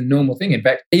okay. It's a normal thing. In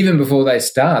fact, even before they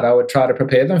start, I would try to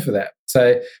prepare them for that.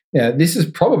 So this is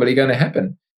probably going to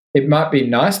happen. It might be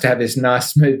nice to have this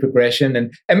nice smooth progression,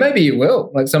 and maybe you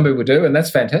will, like some people do, and that's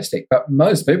fantastic. But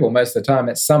most people, most of the time,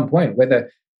 at some point,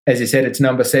 whether, as you said, it's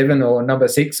number 7 or number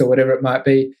 6 or whatever it might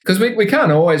be, because we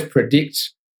can't always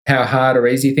predict how hard or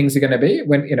easy things are going to be.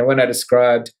 When I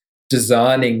described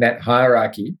designing that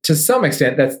hierarchy, to some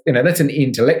extent, that's an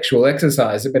intellectual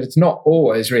exercise, but it's not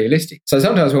always realistic. So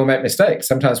sometimes we'll make mistakes.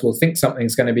 Sometimes we'll think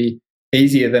something's going to be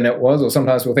easier than it was, or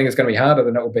sometimes we'll think it's going to be harder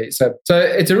than it will be. So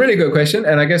it's a really good question.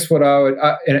 And I guess what I would,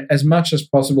 as much as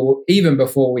possible, even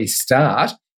before we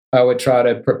start, I would try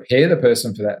to prepare the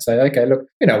person for that. Say, okay, look,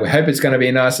 we hope it's going to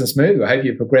be nice and smooth. We hope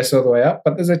you progress all the way up,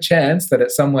 but there's a chance that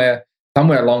it's somewhere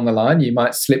along the line, you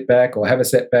might slip back or have a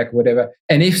setback or whatever.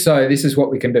 And if so, this is what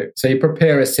we can do. So you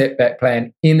prepare a setback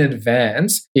plan in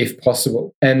advance, if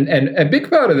possible. And a big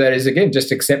part of that is, again, just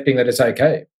accepting that it's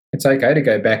okay. It's okay to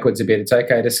go backwards a bit. It's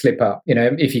okay to slip up.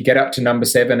 If you get up to number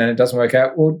 7 and it doesn't work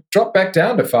out, well, drop back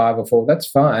down to 5 or 4. That's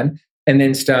fine. And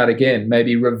then start again.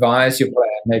 Maybe revise your plan.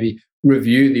 Maybe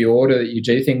review the order that you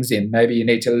do things in. Maybe you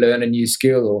need to learn a new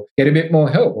skill or get a bit more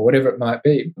help or whatever it might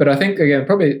be. But I think, again,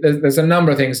 probably there's a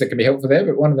number of things that can be helpful there,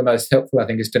 but one of the most helpful, I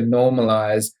think, is to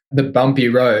normalize the bumpy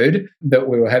road that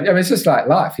we will have. I mean, it's just like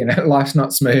life, life's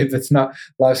not smooth.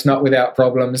 Life's not without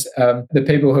problems. The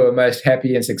people who are most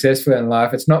happy and successful in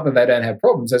life, it's not that they don't have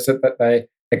problems, it's that they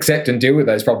accept and deal with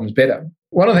those problems better.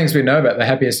 One of the things we know about the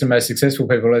happiest and most successful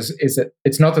people is that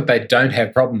it's not that they don't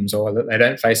have problems or that they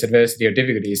don't face adversity or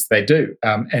difficulties. They do,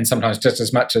 and sometimes just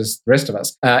as much as the rest of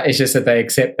us. It's just that they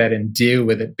accept that and deal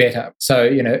with it better. So,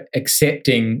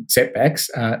 accepting setbacks,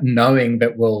 knowing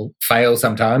that we'll fail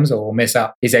sometimes or mess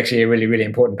up is actually a really, really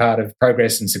important part of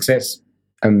progress and success.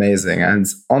 Amazing. And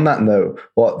on that note,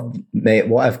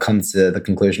 what I've come to the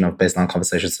conclusion of based on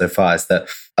conversation so far is that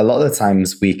a lot of the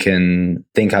times we can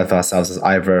think of ourselves as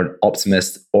either an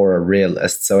optimist or a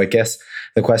realist. So I guess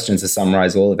the question, to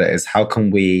summarize all of it, is how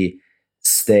can we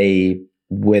stay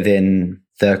within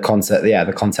the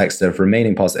context of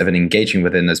remaining positive and engaging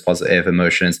within those positive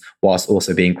emotions whilst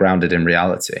also being grounded in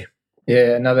reality?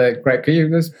 Yeah, another great.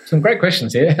 There's some great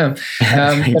questions here. But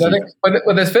I think,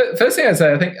 the first thing I'd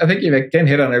say, I think you've again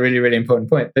hit on a really, really important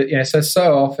point. But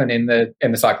so often in the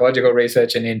psychological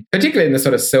research and particularly in the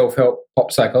sort of self-help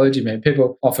pop psychology,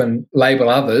 people often label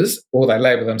others or they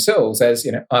label themselves as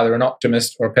either an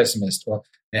optimist or a pessimist, or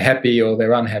they're happy or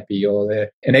they're unhappy, or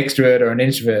they're an extrovert or an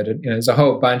introvert. And, there's a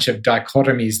whole bunch of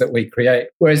dichotomies that we create.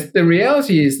 Whereas the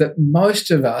reality is that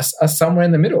most of us are somewhere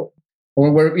in the middle. Or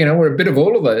we're a bit of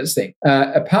all of those things,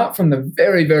 apart from the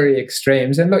very, very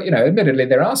extremes. And look, admittedly,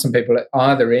 there are some people at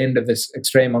either end of this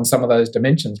extreme on some of those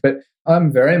dimensions. But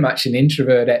I'm very much an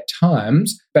introvert at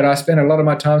times, but I spend a lot of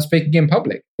my time speaking in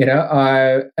public.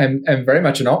 I am very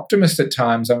much an optimist at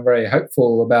times. I'm very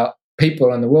hopeful about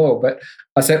people in the world, but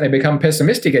I certainly become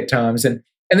pessimistic at times. And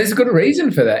there's a good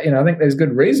reason for that. I think there's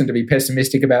good reason to be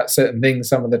pessimistic about certain things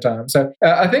some of the time. So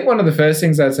I think one of the first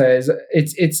things I'd say is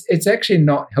it's actually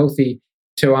not healthy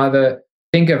to either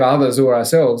think of others or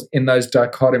ourselves in those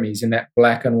dichotomies, in that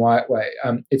black and white way.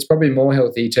 It's probably more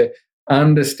healthy to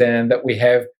understand that we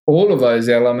have all of those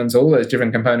elements, all those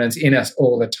different components in us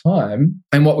all the time.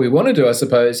 And what we want to do, I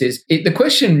suppose, is the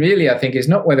question really, I think, is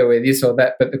not whether we're this or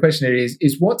that, but the question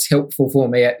is what's helpful for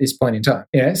me at this point in time?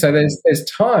 So there's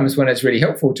times when it's really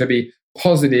helpful to be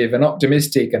positive and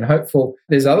optimistic and hopeful.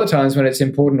 There's other times when it's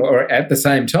important, or at the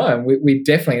same time, we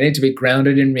definitely need to be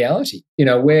grounded in reality.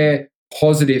 Where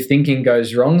positive thinking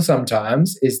goes wrong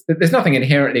sometimes is that there's nothing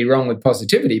inherently wrong with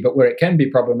positivity, but where it can be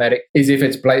problematic is if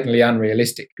it's blatantly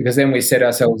unrealistic, because then we set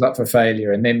ourselves up for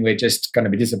failure and then we're just going to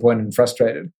be disappointed and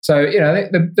frustrated. So, I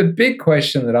think the big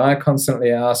question that I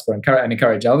constantly ask and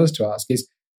encourage others to ask is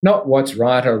not what's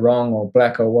right or wrong or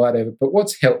black or whatever, but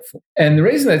what's helpful. And the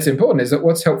reason that's important is that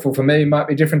what's helpful for me might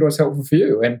be different to what's helpful for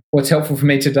you. And what's helpful for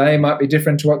me today might be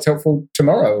different to what's helpful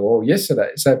tomorrow or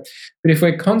yesterday. So, but if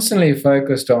we're constantly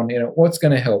focused on, what's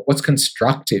going to help, what's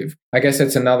constructive, I guess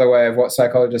that's another way of what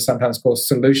psychologists sometimes call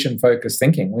solution-focused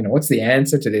thinking. What's the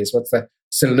answer to this? What's the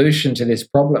solution to this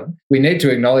problem? We need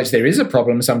to acknowledge there is a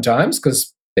problem sometimes,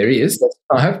 because there is, that's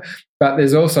fine. But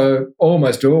there's also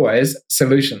almost always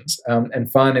solutions,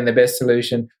 and finding the best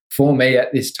solution for me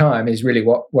at this time is really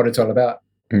what it's all about.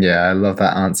 Yeah, I love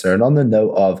that answer. And on the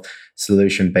note of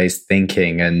solution-based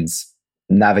thinking and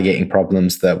navigating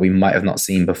problems that we might have not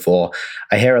seen before,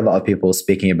 I hear a lot of people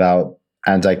speaking about,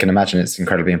 and I can imagine it's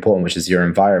incredibly important, which is your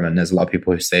environment. There's a lot of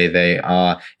people who say they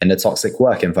are in a toxic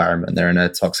work environment, they're in a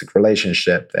toxic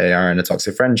relationship, they are in a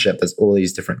toxic friendship. There's all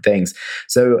these different things.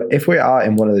 So if we are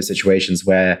in one of those situations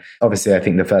where, obviously, I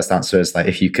think the first answer is like,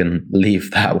 if you can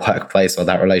leave that workplace or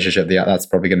that relationship, that's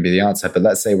probably going to be the answer. But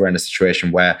let's say we're in a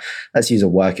situation where, let's use a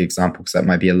work example, because that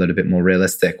might be a little bit more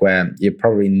realistic, where you're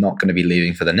probably not going to be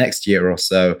leaving for the next year or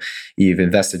so. You've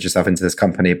invested yourself into this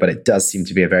company, but it does seem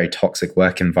to be a very toxic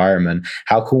work environment.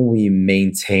 How can we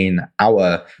maintain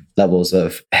our levels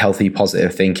of healthy,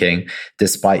 positive thinking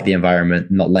despite the environment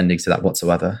not lending to that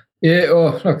whatsoever? Yeah,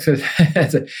 look,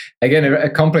 it's again a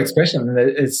complex question.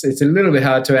 It's a little bit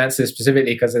hard to answer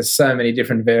specifically because there's so many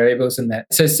different variables in that.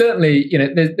 So certainly,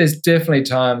 there's definitely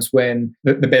times when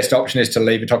the best option is to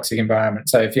leave a toxic environment.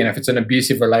 So if it's an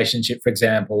abusive relationship, for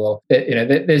example, or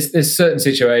there's certain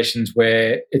situations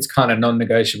where it's kind of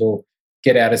non-negotiable.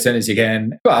 Get out as soon as you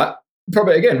can, but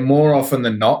probably, again, more often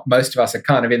than not, most of us are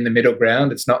kind of in the middle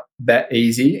ground. It's not that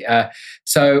easy.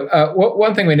 So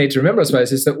one thing we need to remember, I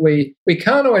suppose, is that we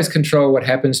can't always control what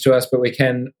happens to us, but we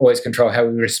can always control how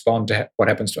we respond to what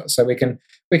happens to us. So we can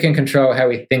control how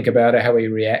we think about it, how we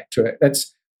react to it.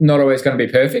 That's not always going to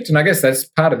be perfect. And I guess that's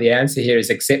part of the answer here, is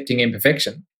accepting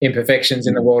imperfections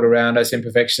in the world around us,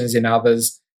 imperfections in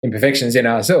others, imperfections in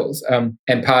ourselves.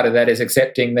 And part of that is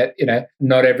accepting that,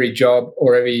 not every job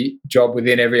or every job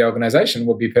within every organization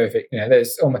will be perfect.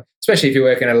 There's almost, especially if you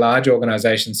work in a large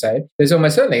organization, say, there's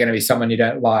almost certainly going to be someone you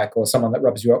don't like, or someone that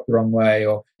rubs you up the wrong way,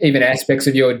 or even aspects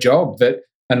of your job that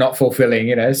are not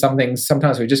fulfilling.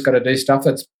 Sometimes we just got to do stuff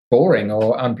that's boring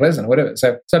or unpleasant, whatever.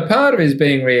 So part of it is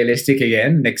being realistic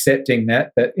again and accepting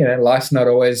that life's not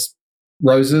always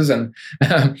roses and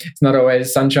it's not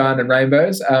always sunshine and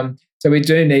rainbows. So we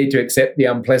do need to accept the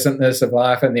unpleasantness of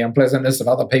life and the unpleasantness of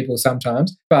other people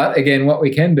sometimes. But again, what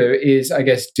we can do is, I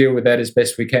guess, deal with that as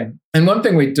best we can. And one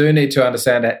thing we do need to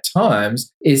understand at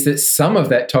times is that some of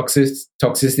that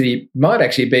toxicity might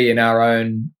actually be in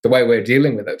the way we're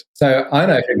dealing with it. So I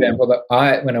know, for example,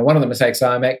 that one of the mistakes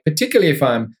I make, particularly if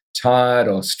I'm tired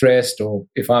or stressed, or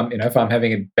if I'm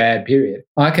having a bad period,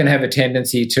 I can have a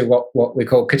tendency to what we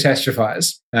call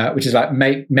catastrophize, which is like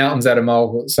make mountains out of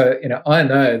molehills. So, I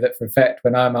know that for a fact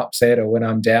when I'm upset or when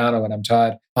I'm down or when I'm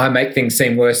tired, I make things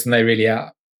seem worse than they really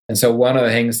are. And so one of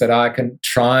the things that I can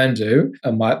try and do,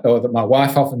 or that my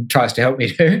wife often tries to help me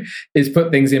do, is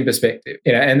put things in perspective.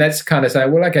 And that's kind of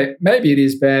saying, well, okay, maybe it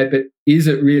is bad, but is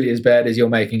it really as bad as you're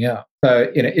making out?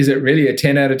 So, is it really a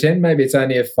 10 out of 10? Maybe it's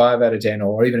only a 5 out of 10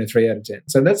 or even a 3 out of 10.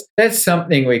 So that's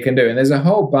something we can do. And there's a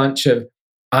whole bunch of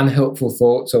unhelpful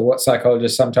thoughts, or what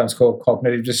psychologists sometimes call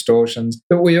cognitive distortions,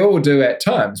 that we all do at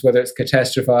times, whether it's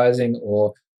catastrophizing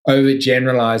or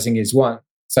overgeneralizing is one.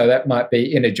 So that might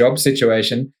be in a job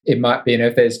situation. It might be,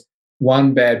 if there's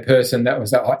one bad person that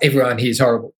was like, oh, everyone here is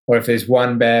horrible. Or if there's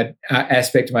one bad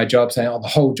aspect of my job saying, oh, the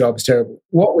whole job's terrible.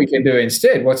 What we can do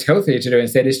instead, what's healthier to do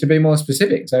instead, is to be more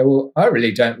specific. So, well, I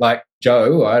really don't like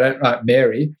Joe, or I don't like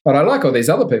Mary, but I like all these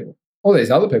other people. All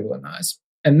these other people are nice.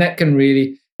 And that can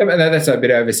really, that's a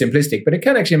bit oversimplistic, but it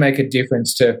can actually make a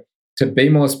difference to be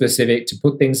more specific, to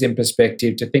put things in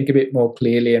perspective, to think a bit more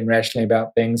clearly and rationally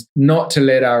about things, not to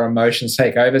let our emotions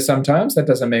take over sometimes. That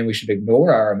doesn't mean we should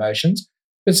ignore our emotions,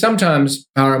 but sometimes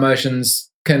our emotions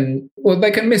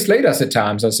they can mislead us at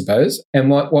times, I suppose.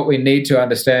 And what we need to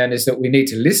understand is that we need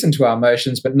to listen to our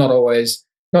emotions, but not always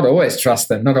trust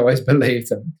them, not always believe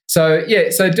them. So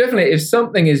definitely if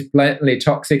something is blatantly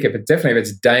toxic, if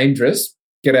it's dangerous,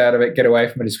 get out of it, get away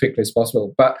from it as quickly as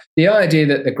possible. But the idea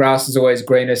that the grass is always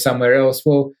greener somewhere else,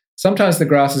 well, sometimes the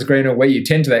grass is greener where you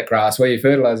tend to that grass, where you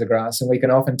fertilize the grass, and we can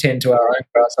often tend to our own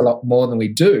grass a lot more than we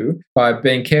do by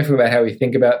being careful about how we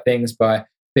think about things, by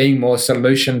being more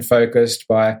solution-focused,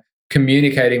 by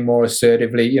communicating more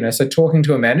assertively, so talking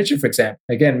to a manager, for example.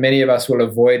 Again, many of us will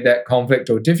avoid that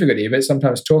conflict or difficulty, but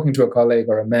sometimes talking to a colleague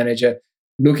or a manager,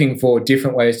 looking for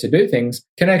different ways to do things,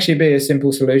 can actually be a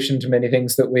simple solution to many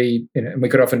things that we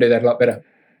could often do that a lot better.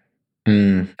 I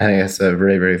think that's a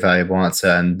really, really valuable answer.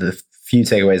 And the few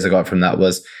takeaways I got from that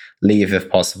was leave if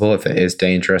possible, if it is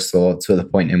dangerous or to the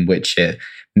point in which it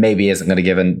maybe isn't going to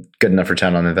give a good enough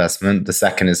return on investment. The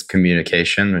second is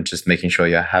communication, and just making sure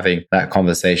you're having that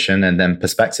conversation. And then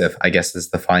perspective, I guess,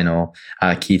 is the final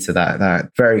key to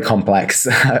that very complex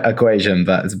equation,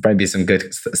 but there's maybe some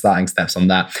good starting steps on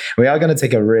that. We are going to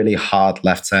take a really hard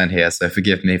left turn here, so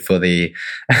forgive me for the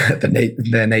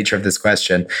nature of this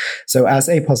question. So as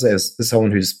a positive,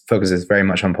 someone whose focuses very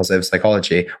much on positive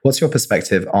psychology, what's your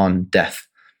perspective on death?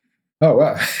 Oh,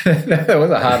 wow. That was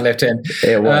a hard left turn.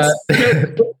 It was.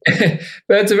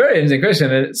 But it's a very interesting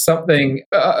question. And it's something,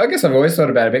 I guess I've always thought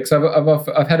about it because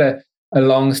I've had a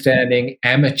long-standing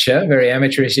very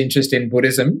amateurish interest in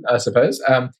Buddhism, I suppose.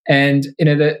 And,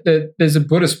 there's a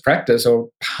Buddhist practice, or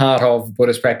part of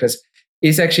Buddhist practice,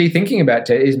 is actually thinking about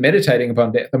death, is meditating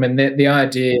upon death. I mean, the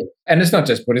idea, and it's not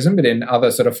just Buddhism, but in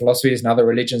other sort of philosophies and other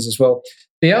religions as well,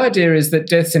 the idea is that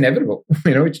death's inevitable,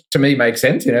 which to me makes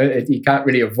sense. You can't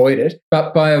really avoid it.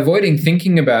 But by avoiding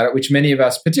thinking about it, which many of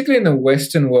us, particularly in the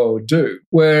Western world, do,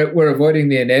 we're avoiding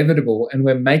the inevitable and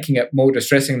we're making it more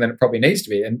distressing than it probably needs to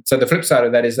be. And so the flip side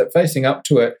of that is that facing up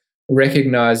to it,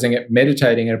 recognizing it,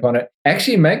 meditating upon it,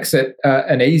 actually makes it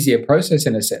an easier process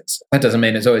in a sense. That doesn't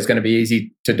mean it's always going to be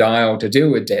easy to die or to deal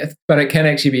with death, but it can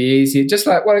actually be easier. Just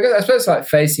like, I suppose like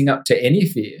facing up to any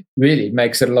fear really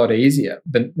makes it a lot easier.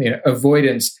 But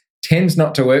avoidance tends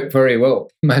not to work very well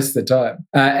most of the time.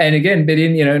 And again, but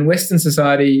in Western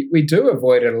society, we do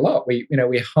avoid it a lot. We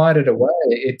hide it away.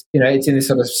 It's in this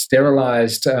sort of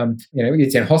sterilized.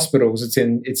 It's in hospitals.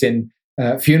 It's in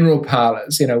funeral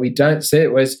parlors. We don't see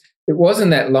it. Whereas it wasn't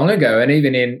that long ago, and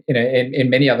even in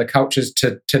many other cultures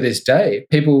to this day,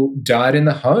 people died in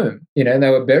the home. They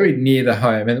were buried near the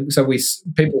home, and so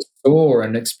people saw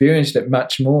and experienced it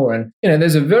much more. And,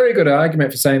 there's a very good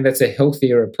argument for saying that's a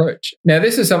healthier approach. Now,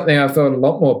 this is something I've thought a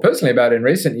lot more personally about in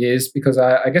recent years, because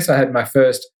I guess I had my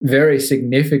first very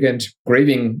significant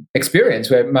grieving experience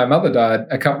where my mother died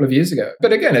a couple of years ago.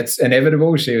 But again, it's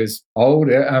inevitable. She was old.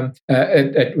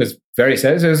 It was very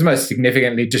sad. So it was the most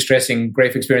significantly distressing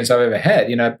grief experience I've ever had.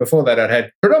 Before that, I'd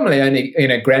had predominantly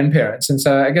only, grandparents. And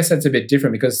so I guess that's a bit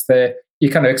different, because you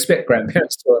kind of expect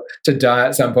grandparents to die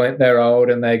at some point. They're old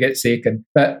and they get sick.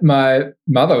 But my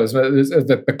mother was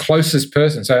the closest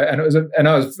person. And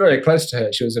I was very close to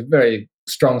her. She was a very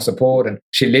strong support, and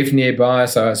she lived nearby,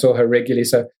 so I saw her regularly.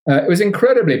 So it was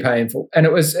incredibly painful. And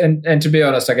it was, and to be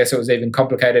honest, I guess it was even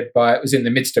complicated by, it was in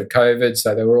the midst of COVID.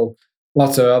 So there were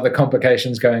lots of other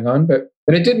complications going on, but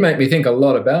it did make me think a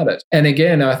lot about it. And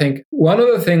again, I think one of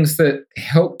the things that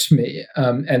helped me,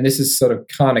 and this is sort of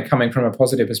kind of coming from a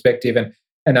positive perspective,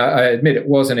 and I admit it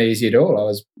wasn't easy at all. I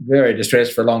was very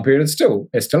distressed for a long period. It's still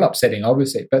upsetting,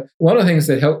 obviously. But one of the things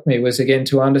that helped me was, again,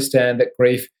 to understand that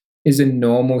grief is a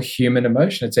normal human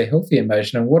emotion. It's a healthy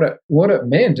emotion. And what it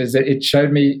meant is that it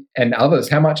showed me and others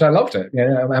how much I loved it,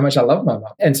 how much I loved my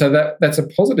mum. And so that's a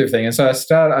positive thing. And so I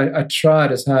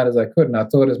tried as hard as I could, and I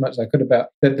thought as much as I could about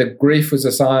that the grief was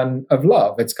a sign of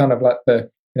love. It's kind of like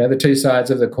the two sides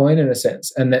of the coin, in a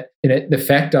sense. And that, the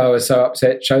fact I was so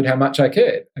upset showed how much I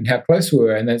cared and how close we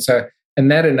were. And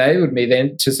that enabled me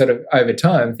then to sort of, over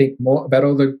time, think more about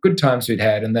all the good times we'd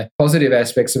had and the positive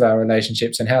aspects of our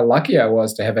relationships, and how lucky I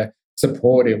was to have a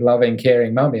supportive, loving,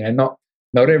 caring mum. Not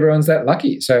everyone's that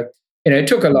lucky. So, it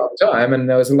took a long time, and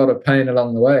there was a lot of pain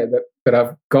along the way, but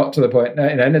I've got to the point,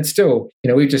 and it's still,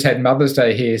 we've just had Mother's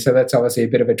Day here, so that's obviously a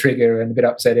bit of a trigger and a bit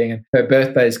upsetting, and her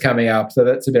birthday's coming up, so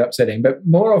that's a bit upsetting. But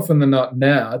more often than not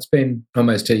now, it's been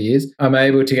almost 2 years, I'm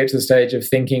able to get to the stage of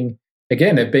thinking,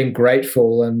 again, of being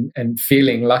grateful and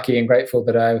feeling lucky and grateful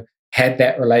that I had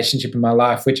that relationship in my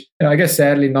life, which I guess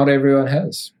sadly not everyone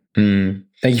has.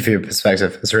 Thank you for your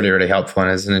perspective. It's really, really helpful,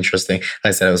 and it's an interesting, like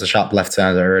I said, it was a sharp left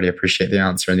turn. I really appreciate the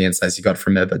answer and the insights you got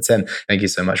from it. But Tim, thank you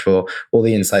so much for all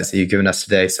the insights that you've given us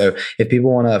today. So if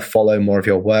people want to follow more of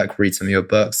your work, read some of your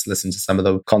books, listen to some of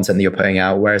the content that you're putting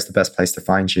out, where is the best place to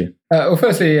find you? Well,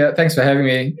 firstly, thanks for having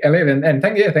me, Elliot, and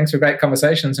thanks for great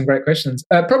conversations and great questions.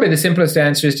 Probably the simplest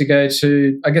answer is to go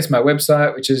to, I guess, my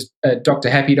website, which is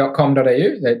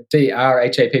drhappy.com.au,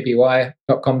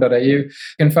 drhappy.com.au. You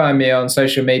can find me on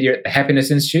social media at The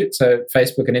Happiness Institute, so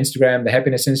Facebook and Instagram, The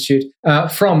Happiness Institute.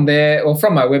 From there, or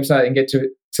from my website, and get to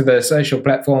the social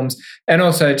platforms, and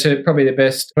also to probably the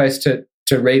best place to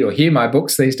read or hear my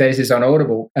books these days is on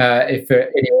Audible. If for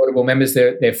any Audible members,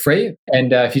 they're free.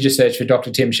 And if you just search for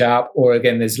Dr. Tim Sharp, or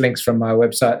again, there's links from my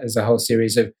website. There's a whole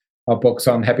series of books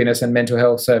on happiness and mental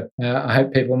health. So I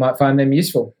hope people might find them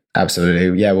useful.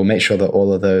 Absolutely. Yeah, we'll make sure that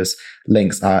all of those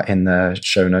links are in the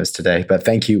show notes today. But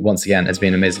thank you once again. It's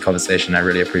been an amazing conversation. I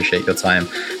really appreciate your time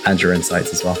and your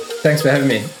insights as well. Thanks for having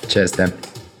me. Cheers, Tim.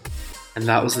 And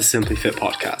that was the Simply Fit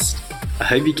podcast. I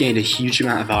hope you gained a huge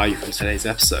amount of value from today's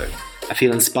episode. I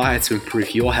feel inspired to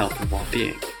improve your health and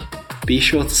well-being. Be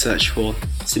sure to search for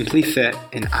Simply Fit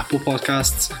in Apple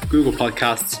Podcasts, Google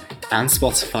Podcasts, and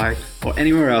Spotify, or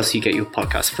anywhere else you get your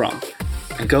podcast from.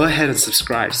 And go ahead and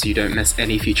subscribe so you don't miss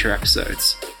any future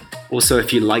episodes. Also,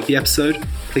 if you like the episode,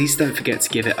 please don't forget to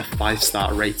give it a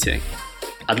 5-star rating.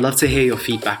 I'd love to hear your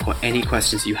feedback or any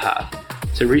questions you have.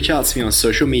 So reach out to me on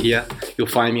social media. You'll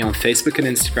find me on Facebook and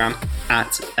Instagram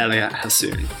at Elliot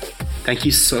Hasoon. Thank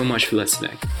you so much for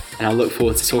listening, and I look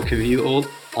forward to talking with you all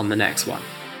on the next one.